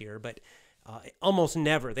doing this year, but they almost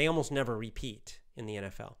never repeat in the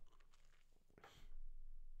NFL.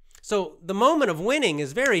 So the moment of winning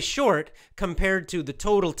is very short compared to the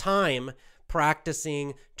total time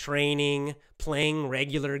practicing, training, playing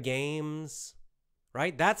regular games,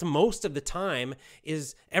 right? That's most of the time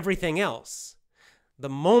is everything else. The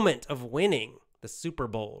moment of winning the Super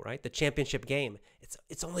Bowl, right? The championship game,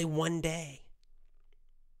 it's only one day.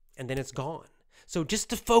 And then it's gone. So just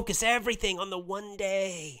to focus everything on the one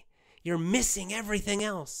day, you're missing everything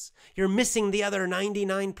else. You're missing the other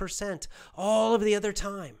 99%, all of the other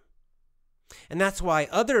time. And that's why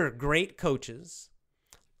other great coaches,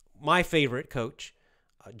 my favorite coach,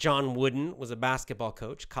 John Wooden, was a basketball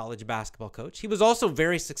coach, college basketball coach. He was also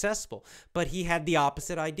very successful, but he had the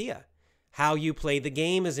opposite idea. How you play the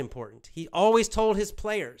game is important. He always told his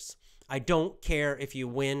players, I don't care if you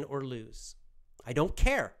win or lose. I don't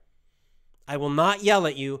care. I will not yell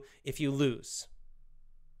at you if you lose.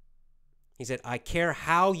 He said, I care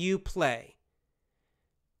how you play.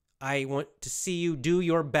 I want to see you do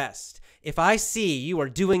your best. If I see you are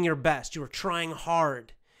doing your best, you are trying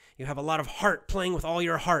hard, you have a lot of heart, playing with all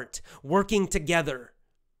your heart, working together,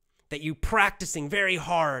 that you practicing very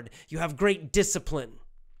hard, you have great discipline.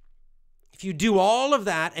 If you do all of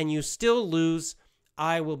that and you still lose,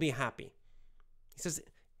 I will be happy. He says,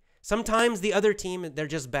 sometimes the other team, they're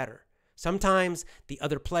just better. Sometimes the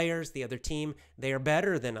other players, the other team, they are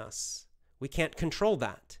better than us. We can't control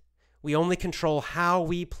that. We only control how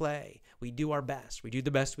we play. We do our best. We do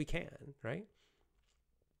the best we can, right?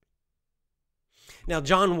 Now,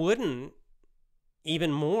 John Wooden,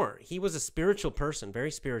 even more, he was a spiritual person,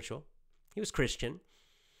 very spiritual. He was Christian.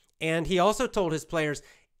 And he also told his players,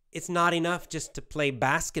 it's not enough just to play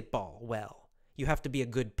basketball well. You have to be a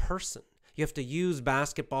good person. You have to use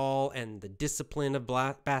basketball and the discipline of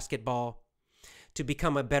basketball to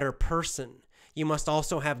become a better person. You must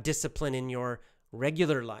also have discipline in your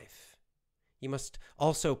regular life. You must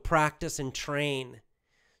also practice and train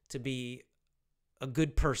to be a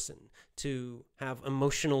good person, to have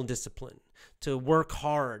emotional discipline, to work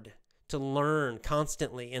hard, to learn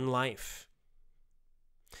constantly in life.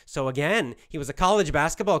 So again, he was a college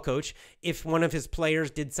basketball coach. If one of his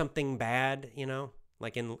players did something bad,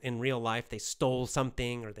 like in real life, they stole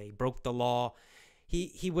something or they broke the law,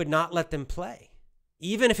 he would not let them play.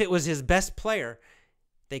 Even if it was his best player,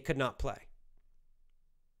 they could not play.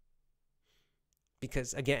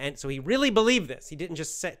 Because again, so he really believed this. He didn't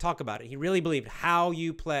just talk about it. He really believed how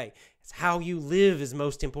you play. It's how you live is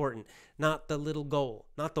most important, not the little goal,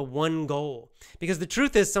 not the one goal. Because the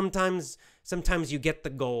truth is sometimes you get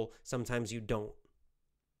the goal, sometimes you don't.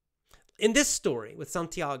 In this story with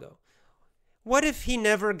Santiago, what if he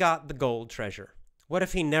never got the gold treasure? What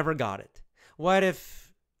if he never got it? What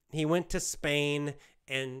if he went to Spain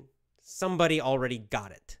and somebody already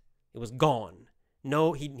got it? It was gone.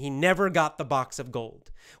 No, he never got the box of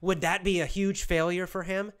gold. Would that be a huge failure for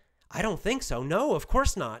him? I don't think so. No, of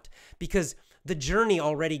course not. Because the journey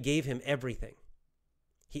already gave him everything.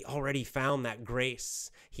 He already found that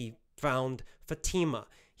grace. He found Fatima.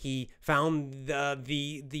 He found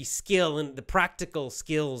the skill and the practical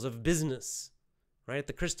skills of business, right? At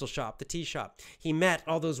the crystal shop, the tea shop. He met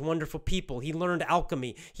all those wonderful people. He learned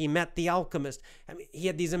alchemy. He met the alchemist. I mean, he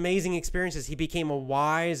had these amazing experiences. He became a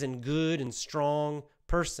wise and good and strong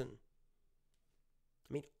person.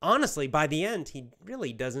 I mean, honestly, by the end, he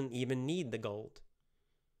really doesn't even need the gold.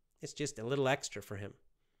 It's just a little extra for him.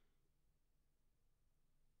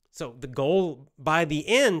 So the goal, by the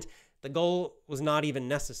end, the goal was not even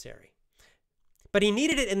necessary. But he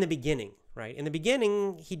needed it in the beginning. Right? In the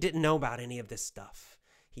beginning, he didn't know about any of this stuff.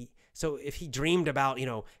 So if he dreamed about,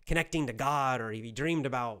 connecting to God, or if he dreamed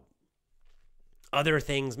about other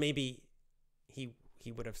things, maybe he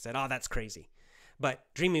would have said, that's crazy. But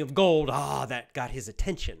dreaming of gold, that got his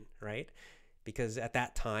attention, right? Because at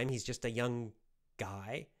that time, he's just a young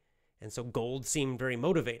guy. And so gold seemed very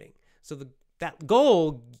motivating. So that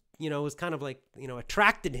goal, was kind of like,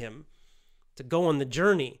 attracted him to go on the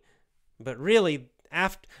journey. But really,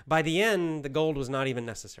 by the end, the gold was not even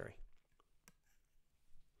necessary.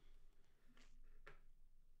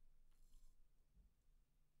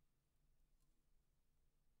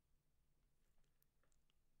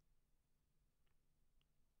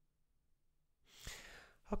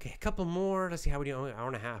 Okay, a couple more. Let's see how we do. An hour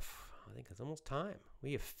and a half. I think it's almost time.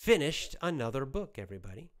 We have finished another book,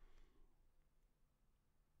 everybody.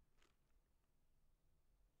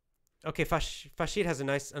 Okay, Fashid has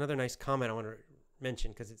another nice comment I want to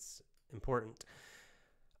mention because it's important.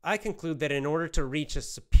 I conclude that in order to reach a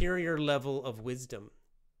superior level of wisdom,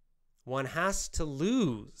 one has to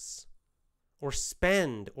lose or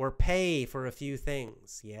spend or pay for a few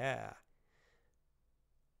things. Yeah.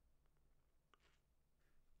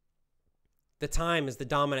 The time is the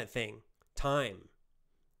dominant thing. Time.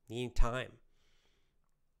 You need time.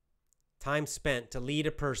 Time spent to lead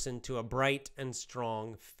a person to a bright and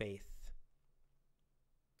strong faith.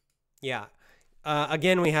 Yeah.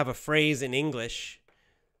 Again, we have a phrase in English,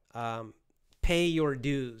 pay your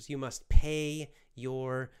dues. You must pay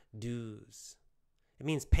your dues. It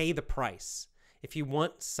means pay the price. If you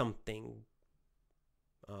want something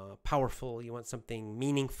powerful, you want something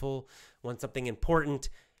meaningful, want something important,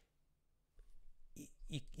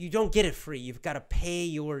 you don't get it free. You've got to pay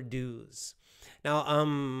your dues. Now,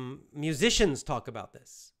 musicians talk about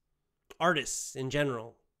this. Artists in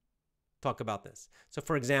general talk about this. So,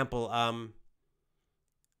 for example,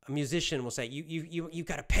 a musician will say, you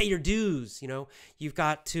got to pay your dues. You've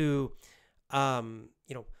got to,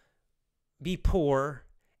 be poor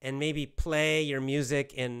and maybe play your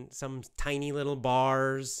music in some tiny little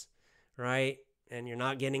bars, right? And you're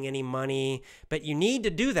not getting any money, but you need to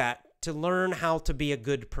do that to learn how to be a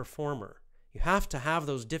good performer. You have to have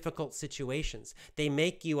those difficult situations. They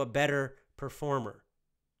make you a better performer,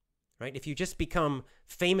 right? If you just become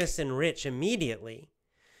famous and rich immediately,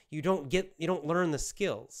 you don't learn the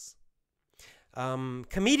skills.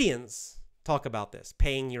 Comedians talk about this,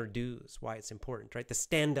 paying your dues, why it's important, right? The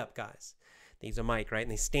stand-up guys, they use a mic, right?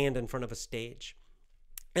 And they stand in front of a stage.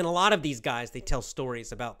 And a lot of these guys, they tell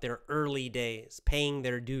stories about their early days, paying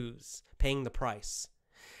their dues, paying the price.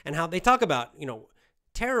 And how they talk about,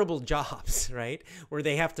 terrible jobs, right? Where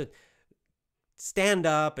they have to stand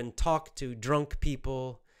up and talk to drunk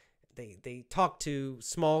people. They talk to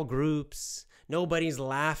small groups. nobody's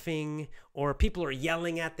laughing, or people are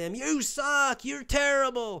yelling at them, you suck, you're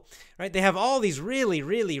terrible, right? They have all these really,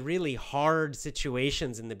 really, really hard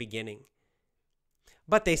situations in the beginning.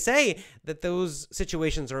 But they say that those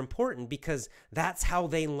situations are important because that's how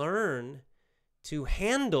they learn to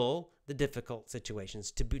handle the difficult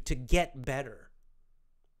situations, to get better.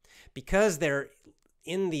 Because they're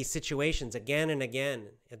in these situations again and again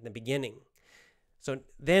at the beginning. So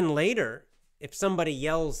then later, if somebody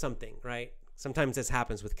yells something, right? Sometimes this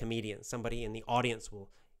happens with comedians. Somebody in the audience will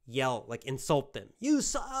yell, like insult them. You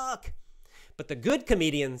suck! But the good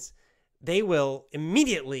comedians, they will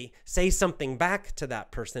immediately say something back to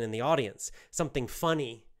that person in the audience. Something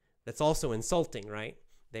funny that's also insulting, right?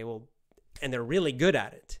 They will, and they're really good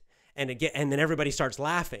at it. And then everybody starts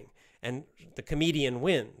laughing. And the comedian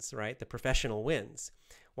wins, right? The professional wins.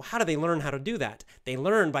 Well, how do they learn how to do that? They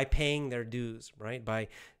learn by paying their dues, right? By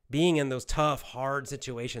being in those tough, hard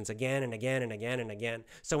situations again and again and again and again.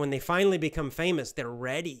 So when they finally become famous, they're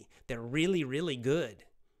ready. They're really, really good.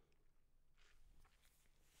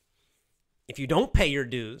 If you don't pay your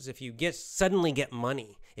dues, if you suddenly get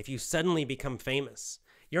money, if you suddenly become famous,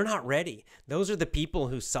 you're not ready. Those are the people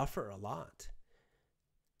who suffer a lot.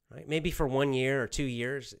 Right? Maybe for 1 year or 2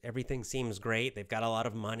 years, everything seems great. They've got a lot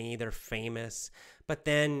of money. They're famous. But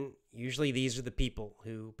then usually these are the people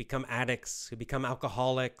who become addicts, who become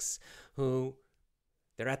alcoholics, who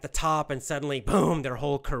they're at the top and suddenly, boom, their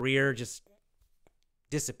whole career just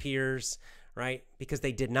disappears, right? Because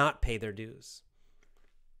they did not pay their dues.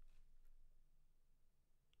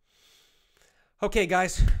 Okay,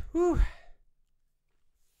 guys. Whew.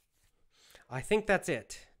 I think that's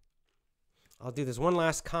it. I'll do this one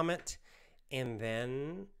last comment, and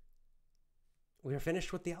then we are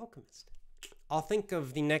finished with The Alchemist. I'll think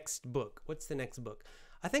of the next book. What's the next book?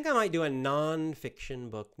 I think I might do a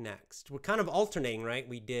non-fiction book next. We're kind of alternating, right?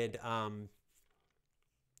 We did, our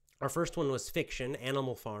first one was fiction,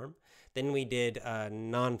 Animal Farm. Then we did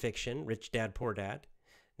non-fiction, Rich Dad, Poor Dad.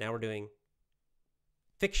 Now we're doing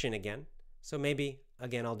fiction again. So maybe,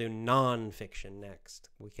 again, I'll do non-fiction next.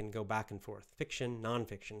 We can go back and forth. Fiction,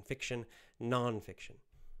 non-fiction, fiction, non-fiction.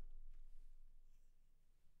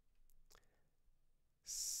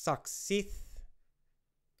 Succeed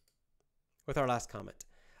with our last comment.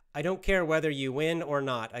 I don't care whether you win or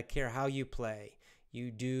not. I care how you play. You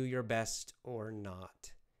do your best or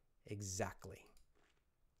not. Exactly.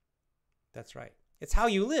 That's right. It's how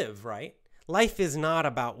you live, right? Life is not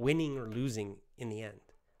about winning or losing in the end.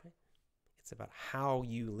 It's about how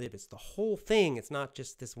you live. It's the whole thing. It's not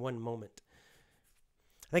just this one moment.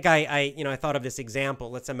 I think I thought of this example.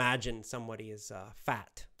 Let's imagine somebody is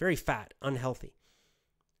fat, very fat, unhealthy,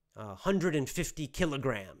 150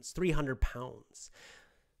 kilograms, 300 pounds.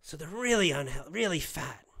 So they're really really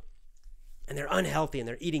fat, and they're unhealthy, and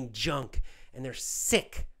they're eating junk, and they're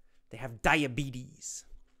sick. They have diabetes.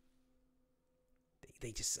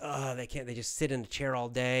 They just they can't. They just sit in a chair all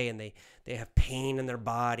day, and they have pain in their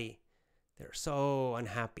body. They're so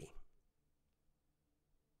unhappy.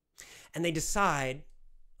 And they decide,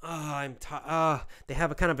 they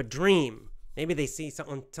have a kind of a dream. Maybe they see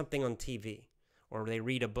something on TV, or they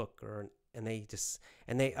read a book, and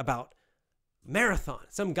they about marathon.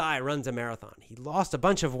 Some guy runs a marathon. He lost a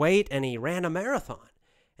bunch of weight and he ran a marathon.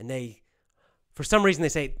 And for some reason they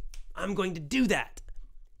say, I'm going to do that.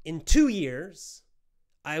 In 2 years,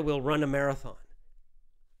 I will run a marathon.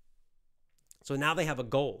 So now they have a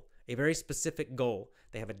goal. A very specific goal.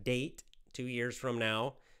 They have a date 2 years from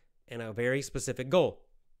now and a very specific goal.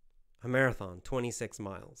 A marathon, 26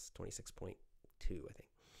 miles, 26.2, I think.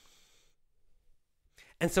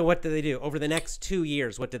 And so what do they do? Over the next 2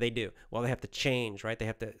 years, what do they do? Well, they have to change, right? They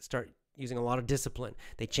have to start using a lot of discipline.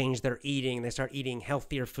 They change their eating. They start eating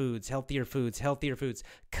healthier foods,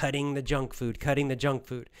 cutting the junk food.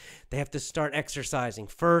 They have to start exercising.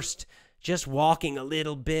 First, just walking a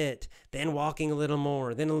little bit, then walking a little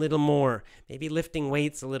more, then a little more, maybe lifting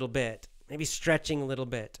weights a little bit, maybe stretching a little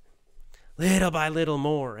bit, little by little,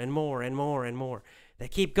 more and more and more and more. They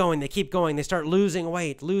keep going. They start losing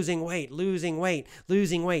weight,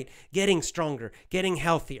 getting stronger, getting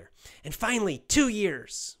healthier. And finally, 2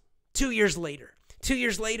 years later,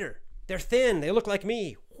 they're thin. They look like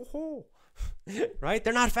me, right?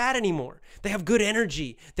 They're not fat anymore. They have good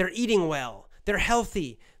energy. They're eating well. They're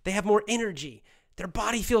healthy. They have more energy. Their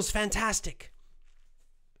body feels fantastic.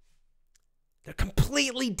 They're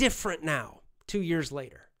completely different now, 2 years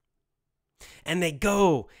later. And they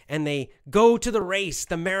go to the race,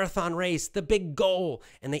 the marathon race, the big goal,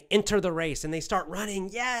 and they enter the race and they start running.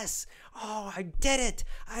 Yes. Oh, I did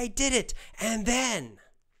it. And then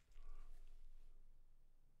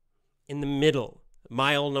in the middle,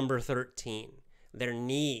 mile number 13, their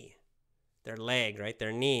knee, their leg, right?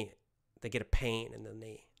 Their knee, they get a pain in the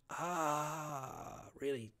knee.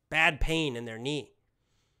 Really bad pain in their knee.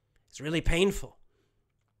 It's really painful.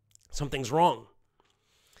 Something's wrong.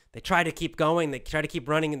 They try to keep going. They try to keep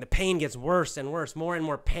running, and the pain gets worse and worse, more and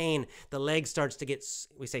more pain. The leg starts to get,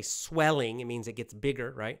 we say swelling. It means it gets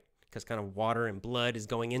bigger, right? Because kind of water and blood is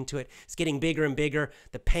going into it. It's getting bigger and bigger.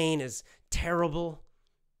 The pain is terrible.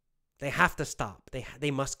 They have to stop.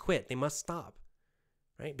 They must quit. They must stop,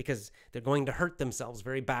 right? Because they're going to hurt themselves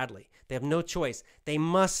very badly. They have no choice. They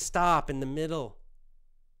must stop in the middle.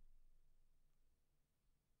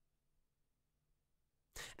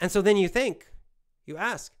 And so then you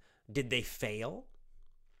ask, did they fail?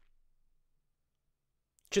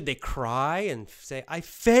 Should they cry and say, I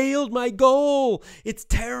failed my goal. It's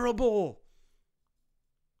terrible.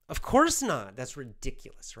 Of course not. That's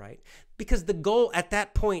ridiculous, right? Because the goal at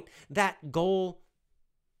that point, that goal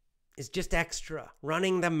is just extra.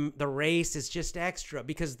 Running the race is just extra,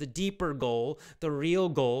 because the deeper goal, the real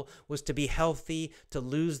goal, was to be healthy, to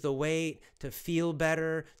lose the weight, to feel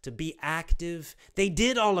better, to be active. They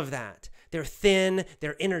did all of that. They're thin,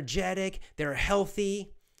 they're energetic, they're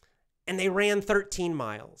healthy, and they ran 13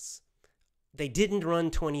 miles. They didn't run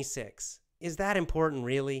 26. Is that important,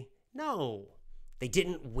 really? No. They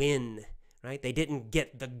didn't win, right? They didn't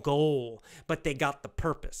get the goal, but they got the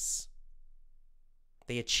purpose.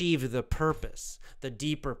 They achieved the purpose, the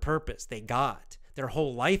deeper purpose they got. Their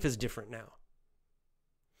whole life is different now.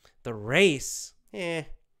 The race,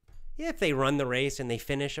 if they run the race and they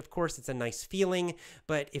finish, of course, it's a nice feeling.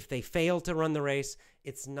 But if they fail to run the race,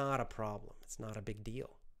 it's not a problem. It's not a big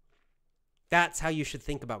deal. That's how you should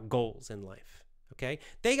think about goals in life, okay?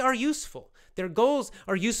 They are useful. Their goals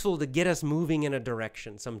are useful to get us moving in a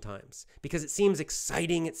direction sometimes, because it seems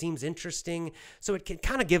exciting, it seems interesting, so it can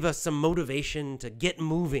kind of give us some motivation to get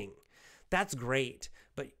moving. That's great,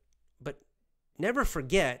 but never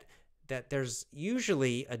forget that there's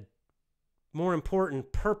usually a more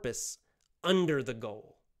important purpose under the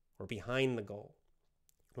goal, or behind the goal,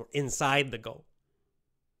 or inside the goal.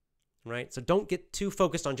 Right? So don't get too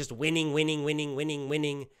focused on just winning,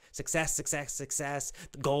 success,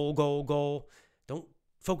 the goal. Don't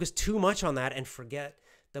focus too much on that and forget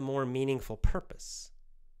the more meaningful purpose.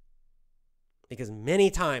 Because many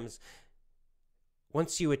times,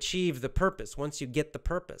 once you achieve the purpose, once you get the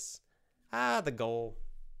purpose, the goal,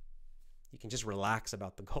 you can just relax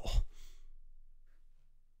about the goal.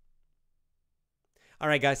 All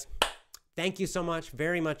right, guys. Thank you so much.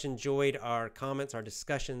 Very much enjoyed our comments, our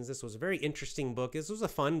discussions. This was a very interesting book. This was a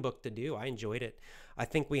fun book to do. I enjoyed it. I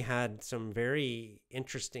think we had some very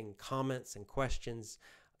interesting comments and questions,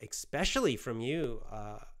 especially from you,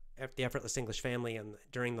 the Effortless English family, and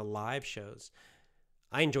during the live shows.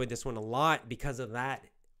 I enjoyed this one a lot because of that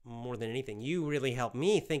more than anything. You really helped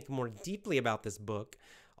me think more deeply about this book,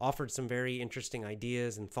 offered some very interesting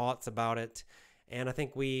ideas and thoughts about it, and I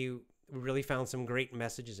think we really found some great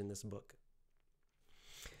messages in this book.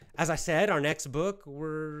 As I said, our next book,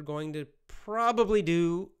 we're going to probably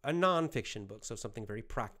do a nonfiction book, so something very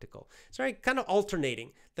practical. So kind of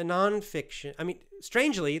alternating. The nonfiction,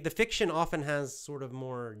 strangely, the fiction often has sort of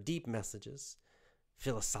more deep messages,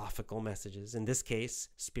 philosophical messages, in this case,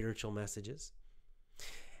 spiritual messages.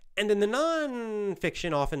 And then the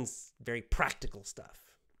nonfiction often's very practical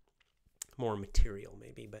stuff, more material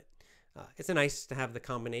maybe, but it's nice to have the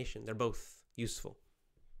combination. They're both useful.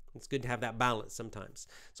 It's good to have that balance sometimes.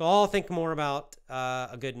 So I'll think more about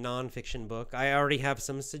a good nonfiction book. I already have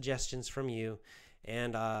some suggestions from you,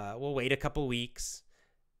 and we'll wait a couple weeks,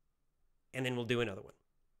 and then we'll do another one.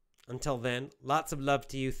 Until then, lots of love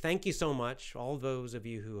to you. Thank you so much, all those of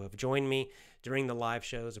you who have joined me during the live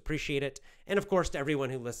shows. Appreciate it. And, of course, to everyone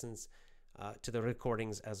who listens to the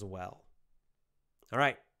recordings as well. All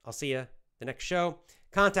right, I'll see you the next show.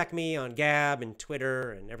 Contact me on Gab and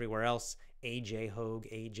Twitter and everywhere else. AJ Hogue,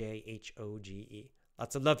 AJHOGE.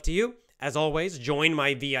 Lots of love to you. As always, join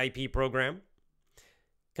my VIP program.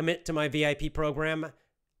 Commit to my VIP program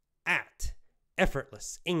at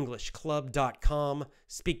effortlessenglishclub.com.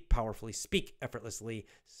 Speak powerfully, speak effortlessly,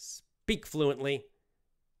 speak fluently.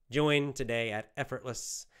 Join today at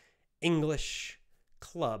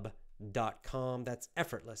effortlessenglishclub.com. That's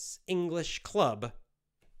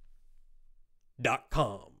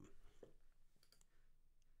effortlessenglishclub.com.